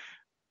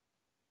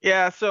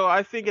 yeah. So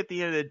I think at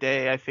the end of the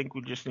day, I think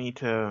we just need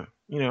to,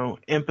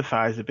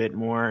 empathize a bit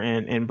more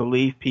and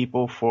believe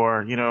people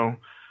for,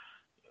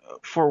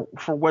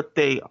 for what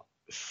they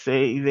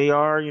say they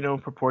are,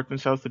 purport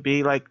themselves to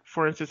be. Like,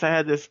 for instance, I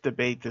had this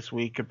debate this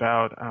week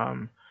about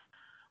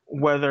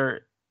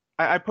whether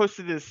I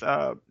posted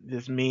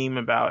this meme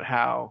about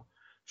how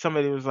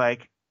somebody was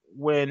like,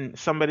 when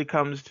somebody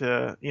comes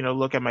to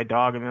look at my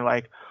dog and they're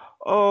like,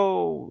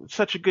 oh,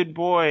 such a good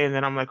boy, and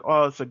then I'm like,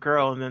 oh, it's a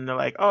girl, and then they're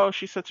like, oh,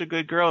 she's such a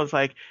good girl. It's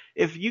like,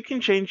 if you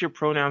can change your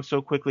pronouns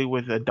so quickly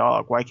with a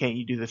dog, why can't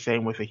you do the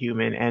same with a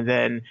human? And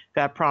then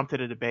that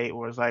prompted a debate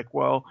where it's like,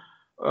 well,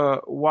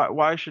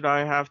 why should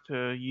I have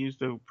to use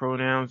the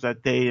pronouns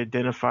that they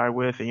identify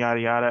with and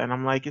yada yada? And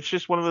I'm like, it's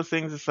just one of those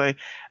things. It's like,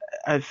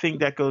 I think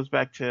that goes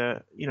back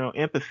to,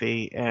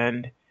 empathy.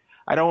 And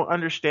I don't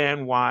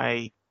understand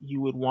why you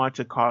would want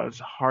to cause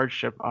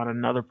hardship on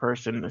another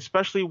person,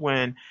 especially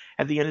when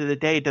at the end of the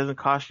day, it doesn't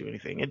cost you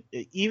anything.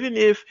 Even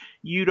if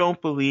you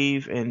don't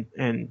believe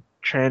in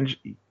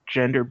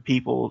transgender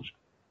people,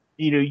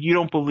 you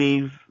don't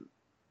believe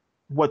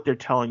what they're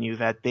telling you,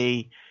 that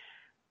they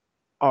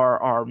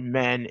are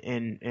men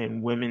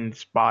in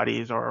women's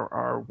bodies,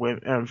 or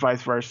women, and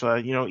vice versa.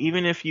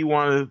 Even if you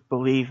want to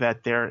believe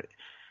that they're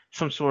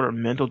some sort of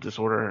mental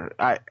disorder,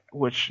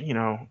 which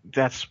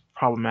that's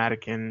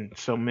problematic in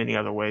so many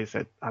other ways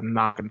that I'm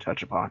not going to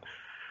touch upon.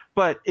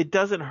 But it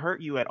doesn't hurt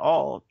you at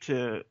all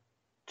to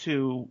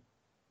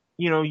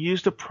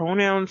use the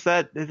pronouns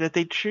that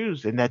they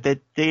choose and that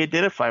they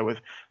identify with.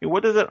 I mean,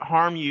 what does it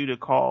harm you to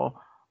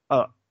call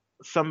uh,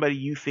 somebody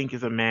you think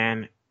is a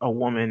man a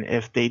woman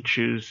if they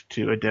choose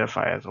to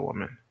identify as a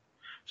woman?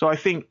 So I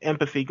think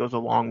empathy goes a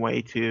long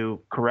way to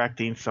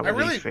correcting some of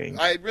these things.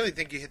 I really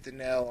think you hit the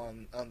nail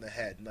on the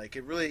head. Like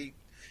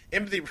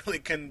empathy really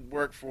can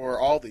work for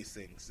all these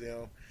things.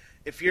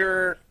 If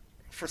you're,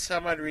 for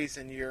some odd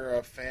reason, you're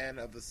a fan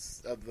of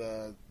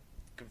the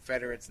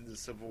Confederates in the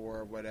Civil War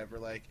or whatever,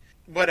 like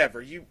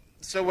whatever you.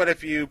 So what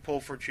if you pull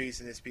for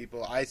treasonous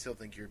people? I still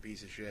think you're a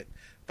piece of shit.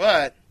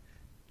 But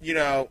you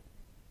know,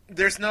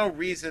 there's no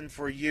reason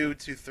for you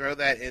to throw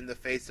that in the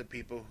face of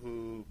people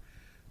who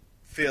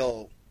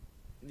feel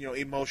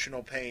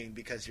emotional pain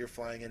because you're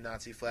flying a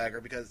Nazi flag,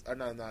 or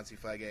not a Nazi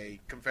flag, a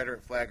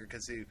Confederate flag, or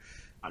because you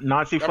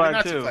Nazi I mean flag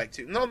Nazi too. flag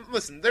too. No,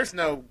 listen, there's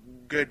no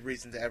good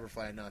reason to ever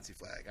fly a Nazi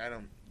flag. I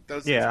don't.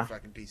 Those things are Yeah.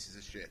 fucking pieces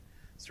of shit,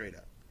 straight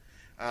up.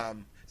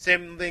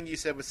 Same thing you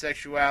said with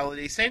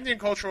sexuality. Same thing,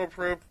 cultural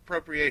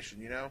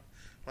appropriation.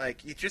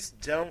 Like you just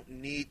don't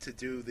need to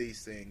do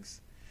these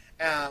things.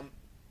 Um,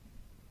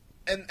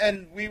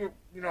 and we were,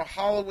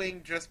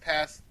 Halloween just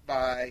passed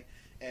by,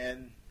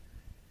 and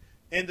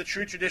in the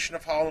true tradition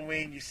of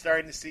Halloween, you're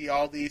starting to see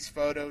all these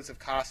photos of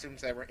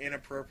costumes that were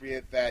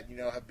inappropriate that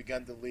have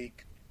begun to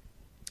leak.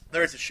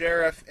 There's a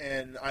sheriff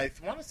in, I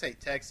want to say,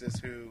 Texas,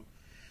 who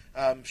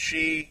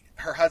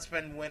her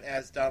husband went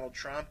as Donald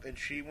Trump, and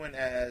she went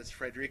as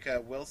Frederica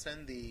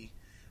Wilson, the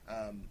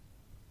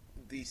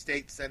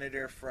state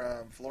senator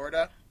from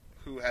Florida,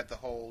 who had the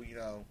whole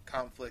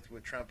conflict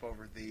with Trump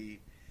over the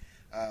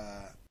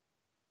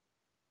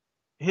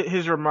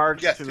His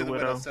remarks yes, to to the the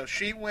widow. widow. So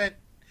he went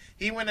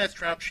as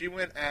Trump. She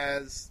went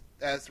as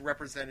the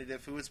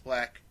representative, who is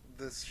black.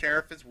 The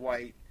sheriff is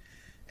white,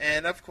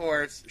 and of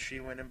course she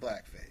went in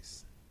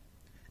blackface.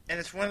 And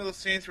it's one of those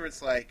scenes where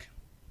it's like,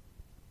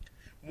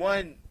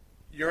 one,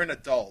 you're an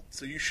adult,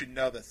 so you should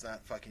know that's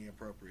not fucking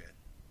appropriate.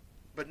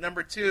 But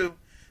number two,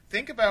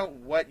 think about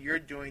what you're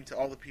doing to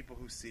all the people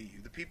who see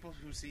you, the people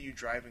who see you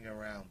driving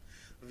around,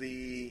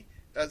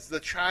 as the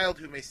child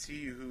who may see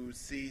you, who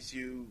sees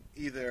you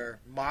either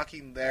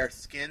mocking their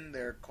skin,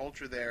 their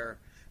culture, their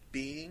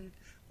being,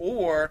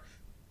 or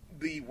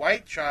the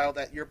white child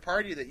at your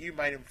party that you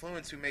might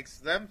influence who makes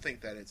them think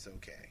that it's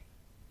okay.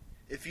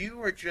 If you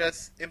were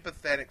just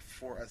empathetic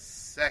for a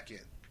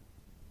second,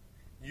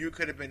 you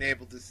could have been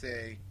able to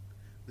say,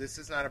 this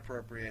is not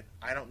appropriate,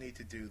 I don't need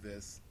to do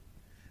this.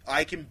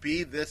 I can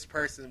be this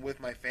person with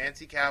my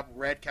fancy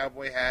red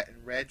cowboy hat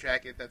and red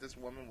jacket that this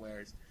woman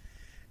wears,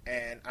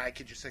 and I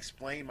could just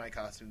explain my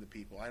costume to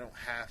people. I don't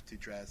have to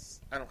dress.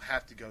 I don't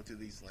have to go to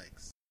these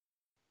lengths.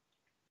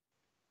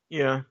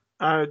 Yeah,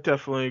 I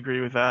definitely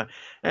agree with that.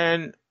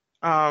 And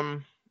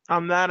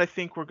on that, I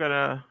think we're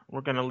gonna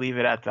leave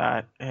it at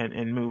that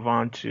and move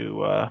on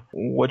to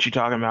what you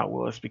talking about,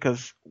 Willis,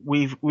 because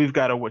we've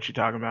got a what you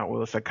talking about,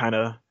 Willis, that kind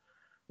of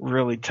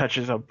really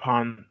touches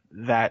upon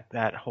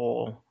that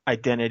whole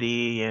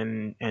identity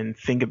and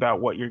think about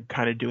what you're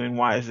kind of doing.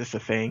 Why is this a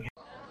thing?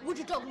 What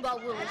you talking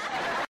about, Willis?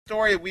 The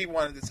story we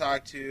wanted to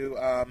talk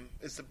to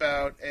is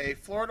about a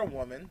Florida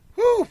woman.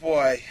 Whoo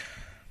boy,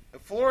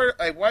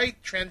 a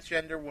white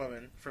transgender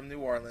woman from New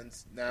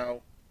Orleans,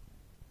 now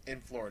in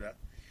Florida,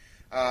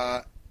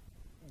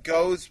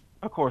 goes.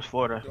 Of course,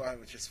 Florida. I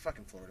was just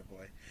fucking Florida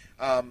boy.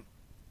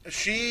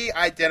 She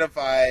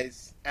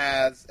identifies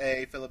as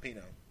a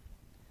Filipino.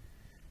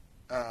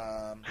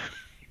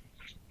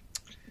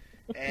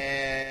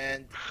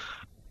 And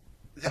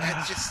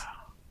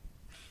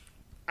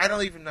I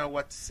don't even know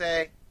what to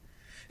say.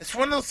 It's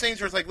one of those things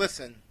where it's like,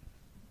 listen,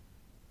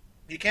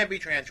 you can't be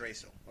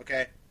transracial,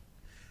 okay?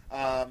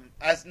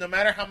 As no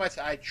matter how much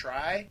I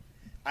try,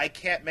 I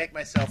can't make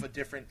myself a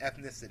different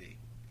ethnicity.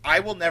 I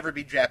will never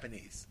be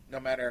Japanese, no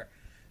matter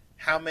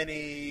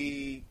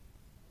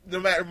no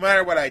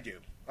matter what I do.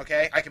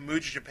 Okay, I can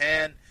move to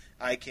Japan.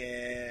 I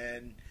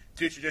can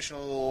do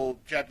traditional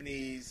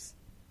Japanese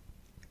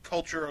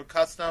cultural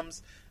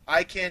customs.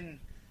 I can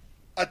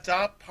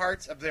adopt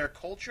parts of their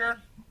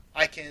culture.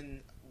 I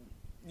can,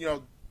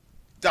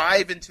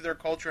 dive into their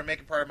culture and make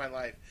it part of my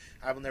life.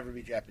 I will never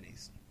be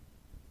Japanese.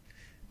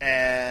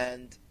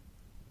 And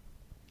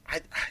I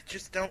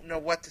just don't know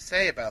what to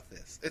say about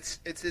this.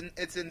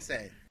 It's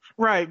insane.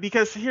 Right,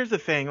 because here's the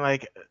thing,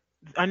 like,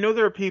 I know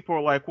there are people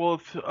who are like, well,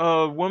 if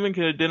a woman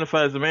can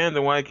identify as a man,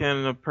 then why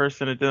can't a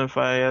person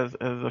identify as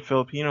a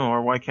Filipino,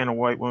 or why can't a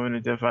white woman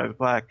identify as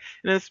black?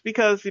 And it's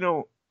because,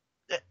 to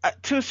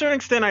a certain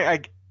extent,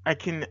 I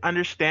can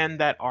understand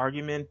that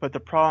argument, but the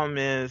problem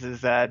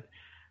is that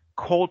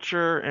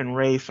culture and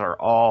race are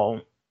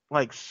all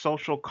like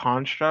social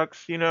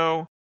constructs,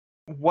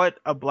 What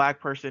a black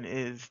person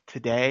is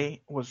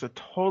today was a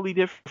totally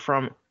different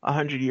from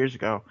 100 years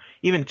ago,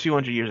 even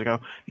 200 years ago.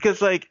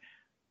 Because like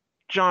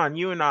John,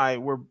 you and I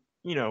were,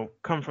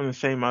 come from the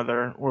same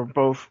mother. We're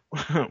both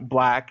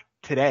black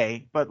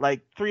today, but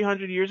like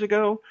 300 years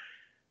ago,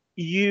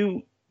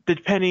 you,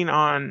 depending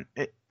on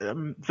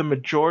the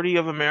majority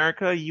of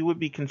America, you would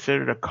be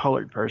considered a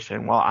colored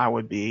person, while I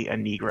would be a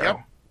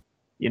Negro.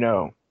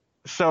 Yep.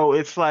 So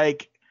it's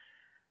like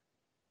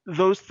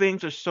those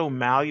things are so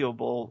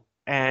malleable,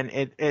 and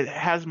it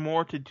has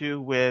more to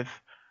do with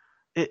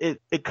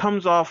it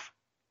comes off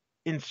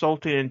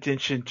insulting and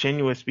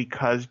disingenuous,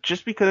 because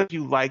just because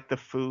you like the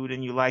food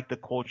and you like the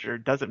culture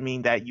doesn't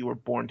mean that you were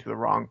born to the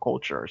wrong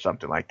culture or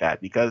something like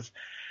that. Because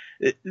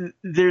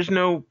there's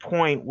no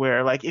point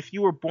where, like, if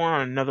you were born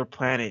on another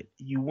planet,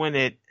 you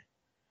wouldn't,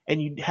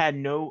 and you had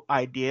no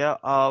idea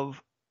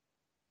of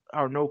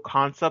or no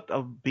concept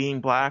of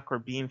being black or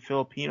being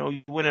Filipino,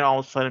 you wouldn't all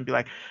of a sudden be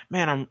like,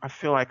 man, I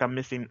feel like I'm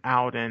missing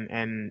out,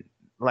 and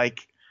like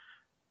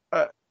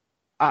uh,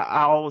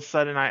 all of a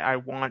sudden I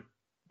want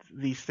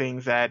these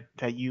things that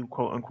you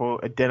quote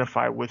unquote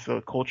identify with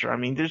the culture. I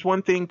mean, there's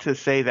one thing to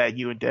say that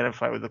you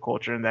identify with the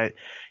culture and that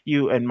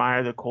you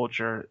admire the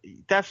culture.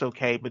 That's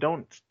okay, but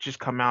don't just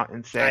come out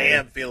and say I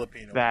am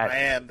Filipino. that I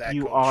am that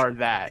you culture. are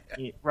that,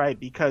 right?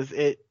 Because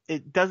it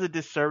does a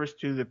disservice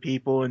to the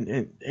people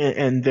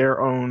and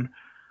their own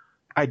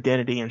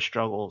identity and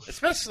struggles,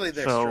 especially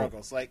their So-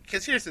 struggles. Like,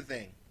 because here's the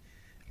thing,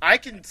 I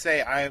can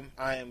say I'm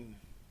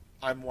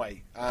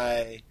white.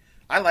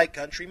 I like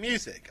country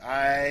music.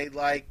 I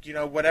like,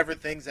 whatever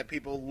things that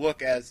people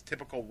look as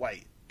typical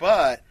white.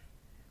 But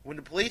when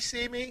the police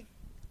see me,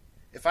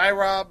 if I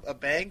rob a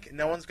bank,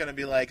 no one's going to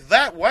be like,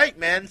 that white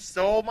man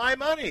stole my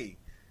money.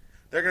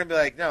 They're going to be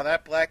like, no,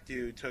 that black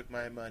dude took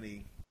my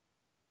money.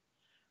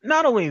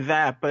 Not only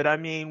that, but I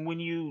mean, when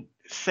you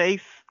say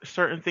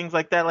certain things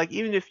like that, like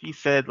even if you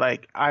said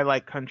like I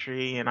like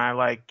country and I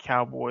like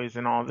cowboys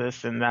and all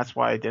this, and that's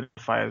why I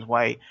identify as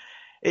white,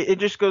 it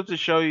just goes to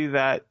show you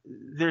that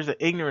there's an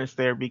ignorance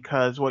there,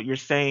 because what you're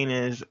saying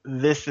is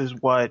this is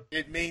what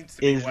It means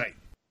to be is white.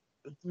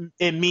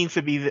 it means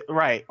to be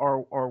right,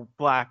 or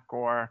black,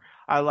 or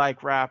I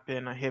like rap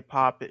and hip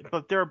hop,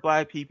 but there are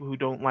black people who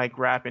don't like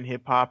rap and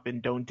hip hop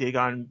and don't dig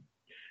on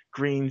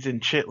greens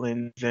and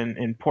chitlins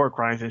and pork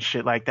rinds and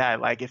shit like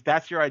that. Like if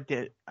that's your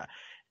identity,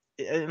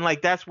 and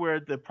like that's where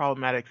the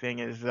problematic thing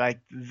is, like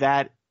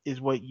that is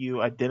what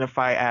you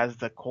identify as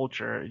the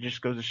culture. It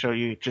just goes to show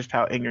you just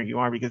how ignorant you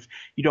are, because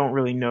you don't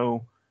really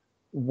know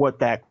what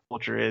that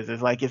culture is.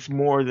 It's like it's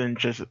more than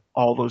just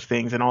all those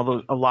things, and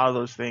a lot of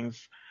those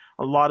things,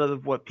 a lot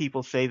of what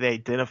people say they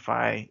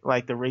identify,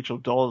 like the Rachel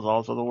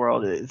Dolezals of the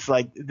world, it's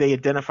like they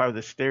identify with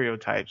the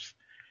stereotypes,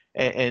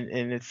 and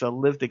it's a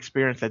lived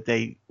experience that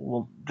they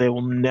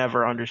will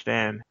never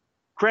understand.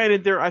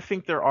 Granted, I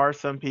think there are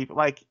some people,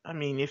 like, I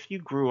mean, if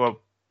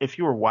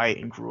you were white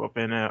and grew up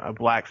in a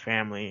black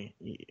family,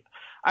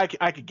 I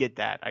could get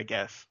that, I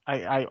guess.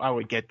 I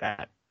would get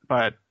that,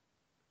 but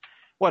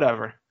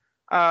whatever.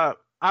 I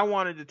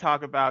wanted to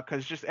talk about,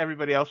 because just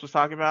everybody else was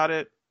talking about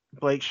it,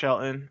 Blake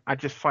Shelton. I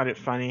just find it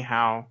funny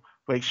how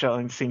Blake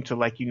Shelton seemed to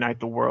like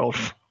unite the world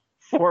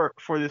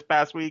for this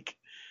past week,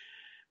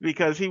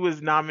 because he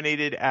was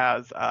nominated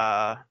as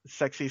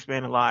Sexiest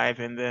Man Alive,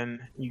 and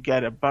then you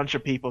get a bunch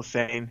of people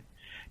saying,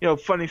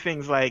 funny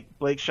things like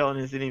Blake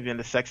Shelton isn't even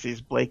the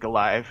sexiest Blake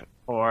alive,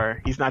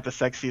 or he's not the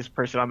sexiest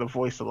person on The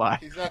Voice alive.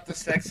 He's not the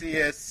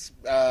sexiest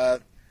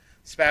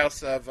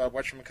spouse of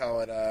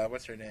whatchamacallit,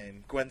 what's her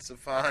name? Gwen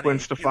Stefani. Gwen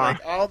Stefani.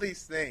 Like all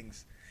these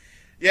things.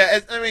 Yeah,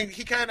 I mean,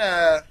 he kind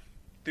of,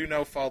 through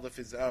no fault of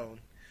his own,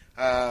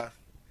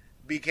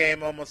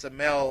 became almost a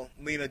male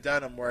Lena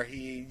Dunham, where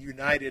he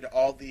united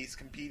all these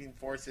competing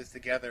forces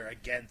together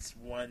against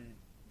one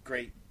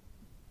great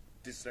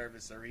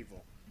disservice or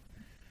evil.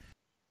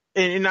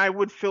 and I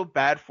would feel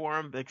bad for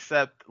him,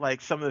 except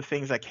like some of the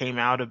things that came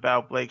out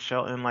about Blake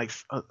Shelton, like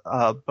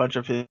a bunch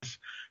of his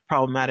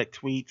problematic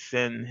tweets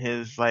and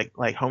his like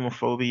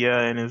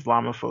homophobia and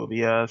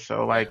Islamophobia.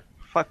 So Yeah, like,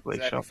 fuck Blake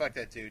exactly. Shelton. Fuck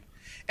that dude.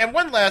 And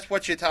one last,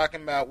 what you're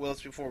talking about,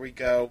 Willis, before we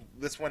go.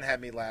 This one had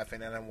me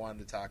laughing, and I wanted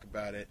to talk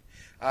about it.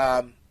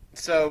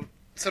 So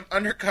some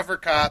undercover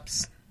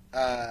cops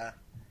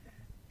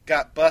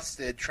got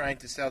busted trying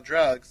to sell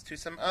drugs to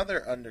some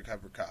other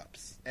undercover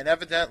cops. And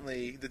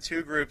evidently, the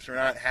two groups were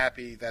not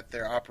happy that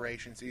their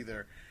operations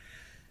either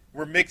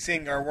were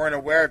mixing or weren't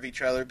aware of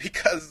each other,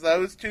 because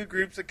those two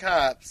groups of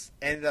cops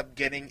ended up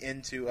getting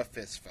into a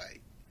fist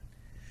fight.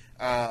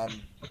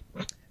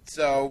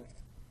 So,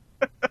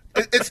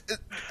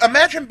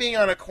 imagine being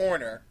on a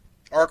corner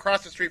or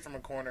across the street from a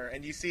corner,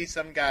 and you see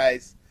some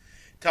guys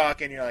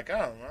talking, you're like,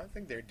 oh, well, I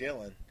think they're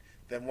dealing.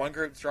 Then one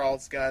group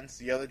draws guns,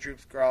 the other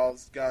group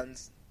draws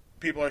guns.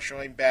 People are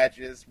showing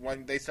badges.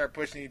 They start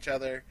pushing each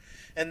other,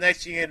 and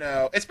next thing you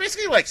know, it's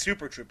basically like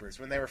Super Troopers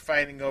when they were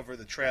fighting over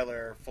the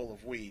trailer full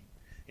of weed.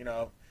 You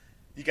know,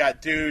 you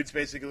got dudes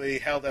basically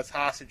held as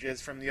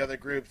hostages from the other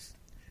groups,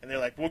 and they're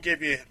like, "We'll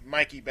give you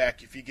Mikey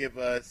back if you give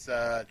us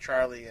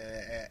Charlie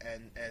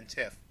and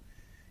Tiff."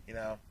 You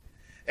know,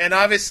 and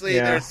obviously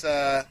there's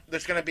going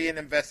to be an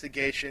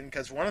investigation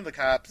because one of the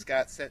cops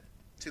got sent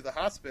to the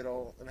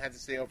hospital and had to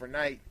stay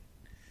overnight.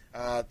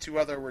 Two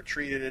other were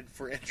treated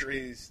for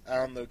injuries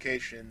on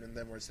location and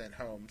then were sent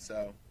home.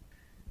 So,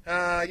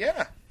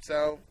 yeah.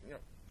 So, you know,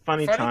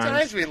 Funny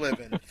times we live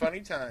in.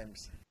 Funny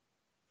times.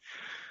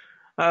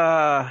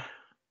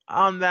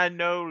 On that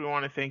note, we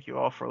want to thank you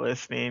all for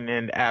listening,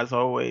 and as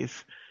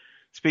always,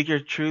 speak your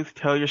truth,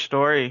 tell your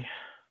story.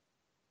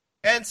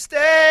 And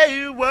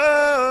stay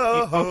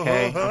woke.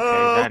 Okay,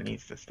 that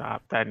needs to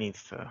stop.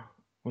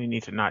 We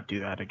need to not do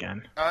that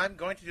again. I'm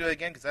going to do it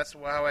again because that's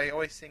how I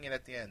always sing it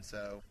at the end,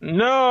 so.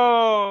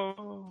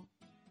 No!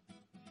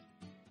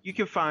 You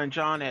can find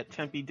John at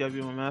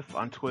TempeWMF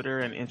on Twitter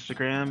and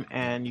Instagram,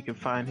 and you can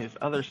find his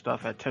other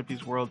stuff at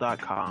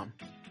TempesWorld.com.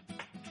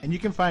 And you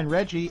can find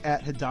Reggie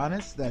at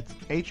Hidanas, that's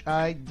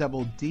HIDDANAS.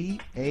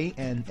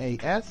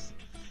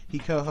 He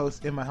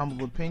co-hosts In My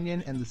Humble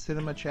Opinion and the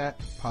Cinema Chat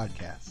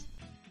podcast.